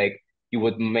Snowflake, you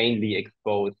would mainly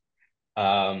expose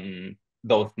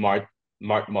those smart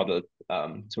models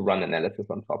to run analysis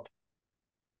on top.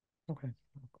 Okay,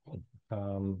 cool.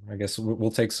 I guess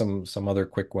we'll take some other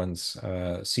quick ones.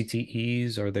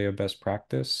 CTEs, are they a best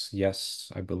practice?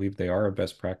 Yes, I believe they are a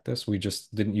best practice. We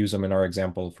just didn't use them in our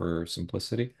example for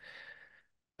simplicity.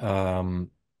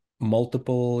 Um,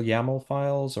 Multiple YAML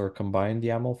files or combined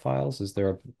YAML files, is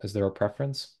there a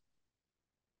preference?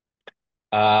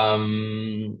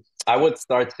 I would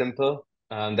start simple.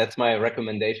 That's my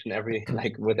recommendation. Every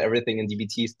like with everything in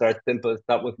DBT, start simple.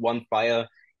 Start with one file.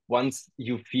 Once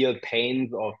you feel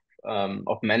pains of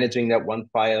managing that one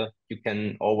file, you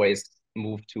can always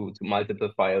move to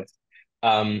multiple files.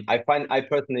 I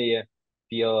personally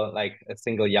feel like a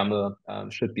single YAML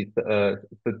should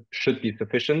be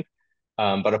sufficient.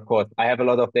 But of course, I have a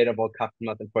lot of data vault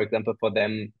customers, and for example, for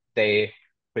them, they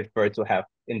prefer to have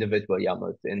individual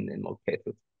YAMLs in most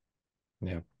cases.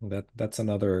 Yeah, that's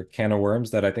another can of worms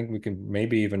that I think we can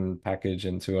maybe even package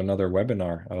into another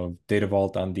webinar of Data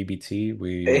Vault on DBT.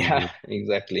 Yeah,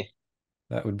 exactly.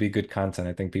 That would be good content.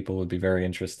 I think people would be very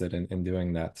interested in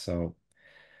doing that. So,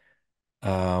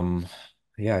 um,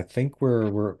 yeah, I think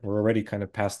we're already kind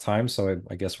of past time, so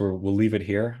I guess we'll leave it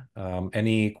here.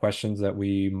 Any questions that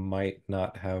we might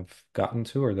not have gotten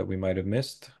to or that we might have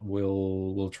missed,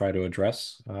 we'll try to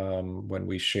address when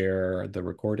we share the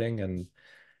recording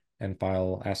and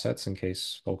file assets in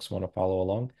case folks want to follow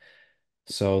along.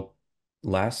 So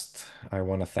last, I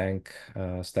want to thank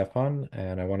Stefan,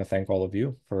 and I want to thank all of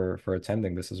you for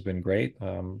attending. This has been great.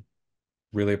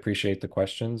 Really appreciate the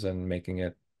questions and making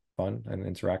it fun and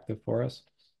interactive for us.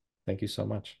 Thank you so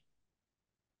much.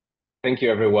 Thank you,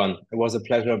 everyone. It was a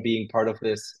pleasure being part of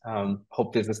this.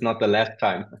 Hope this is not the last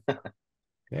time.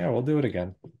 Yeah, we'll do it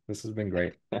again. This has been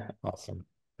great. Awesome.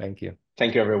 Thank you.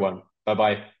 Thank you, everyone. Bye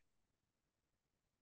bye.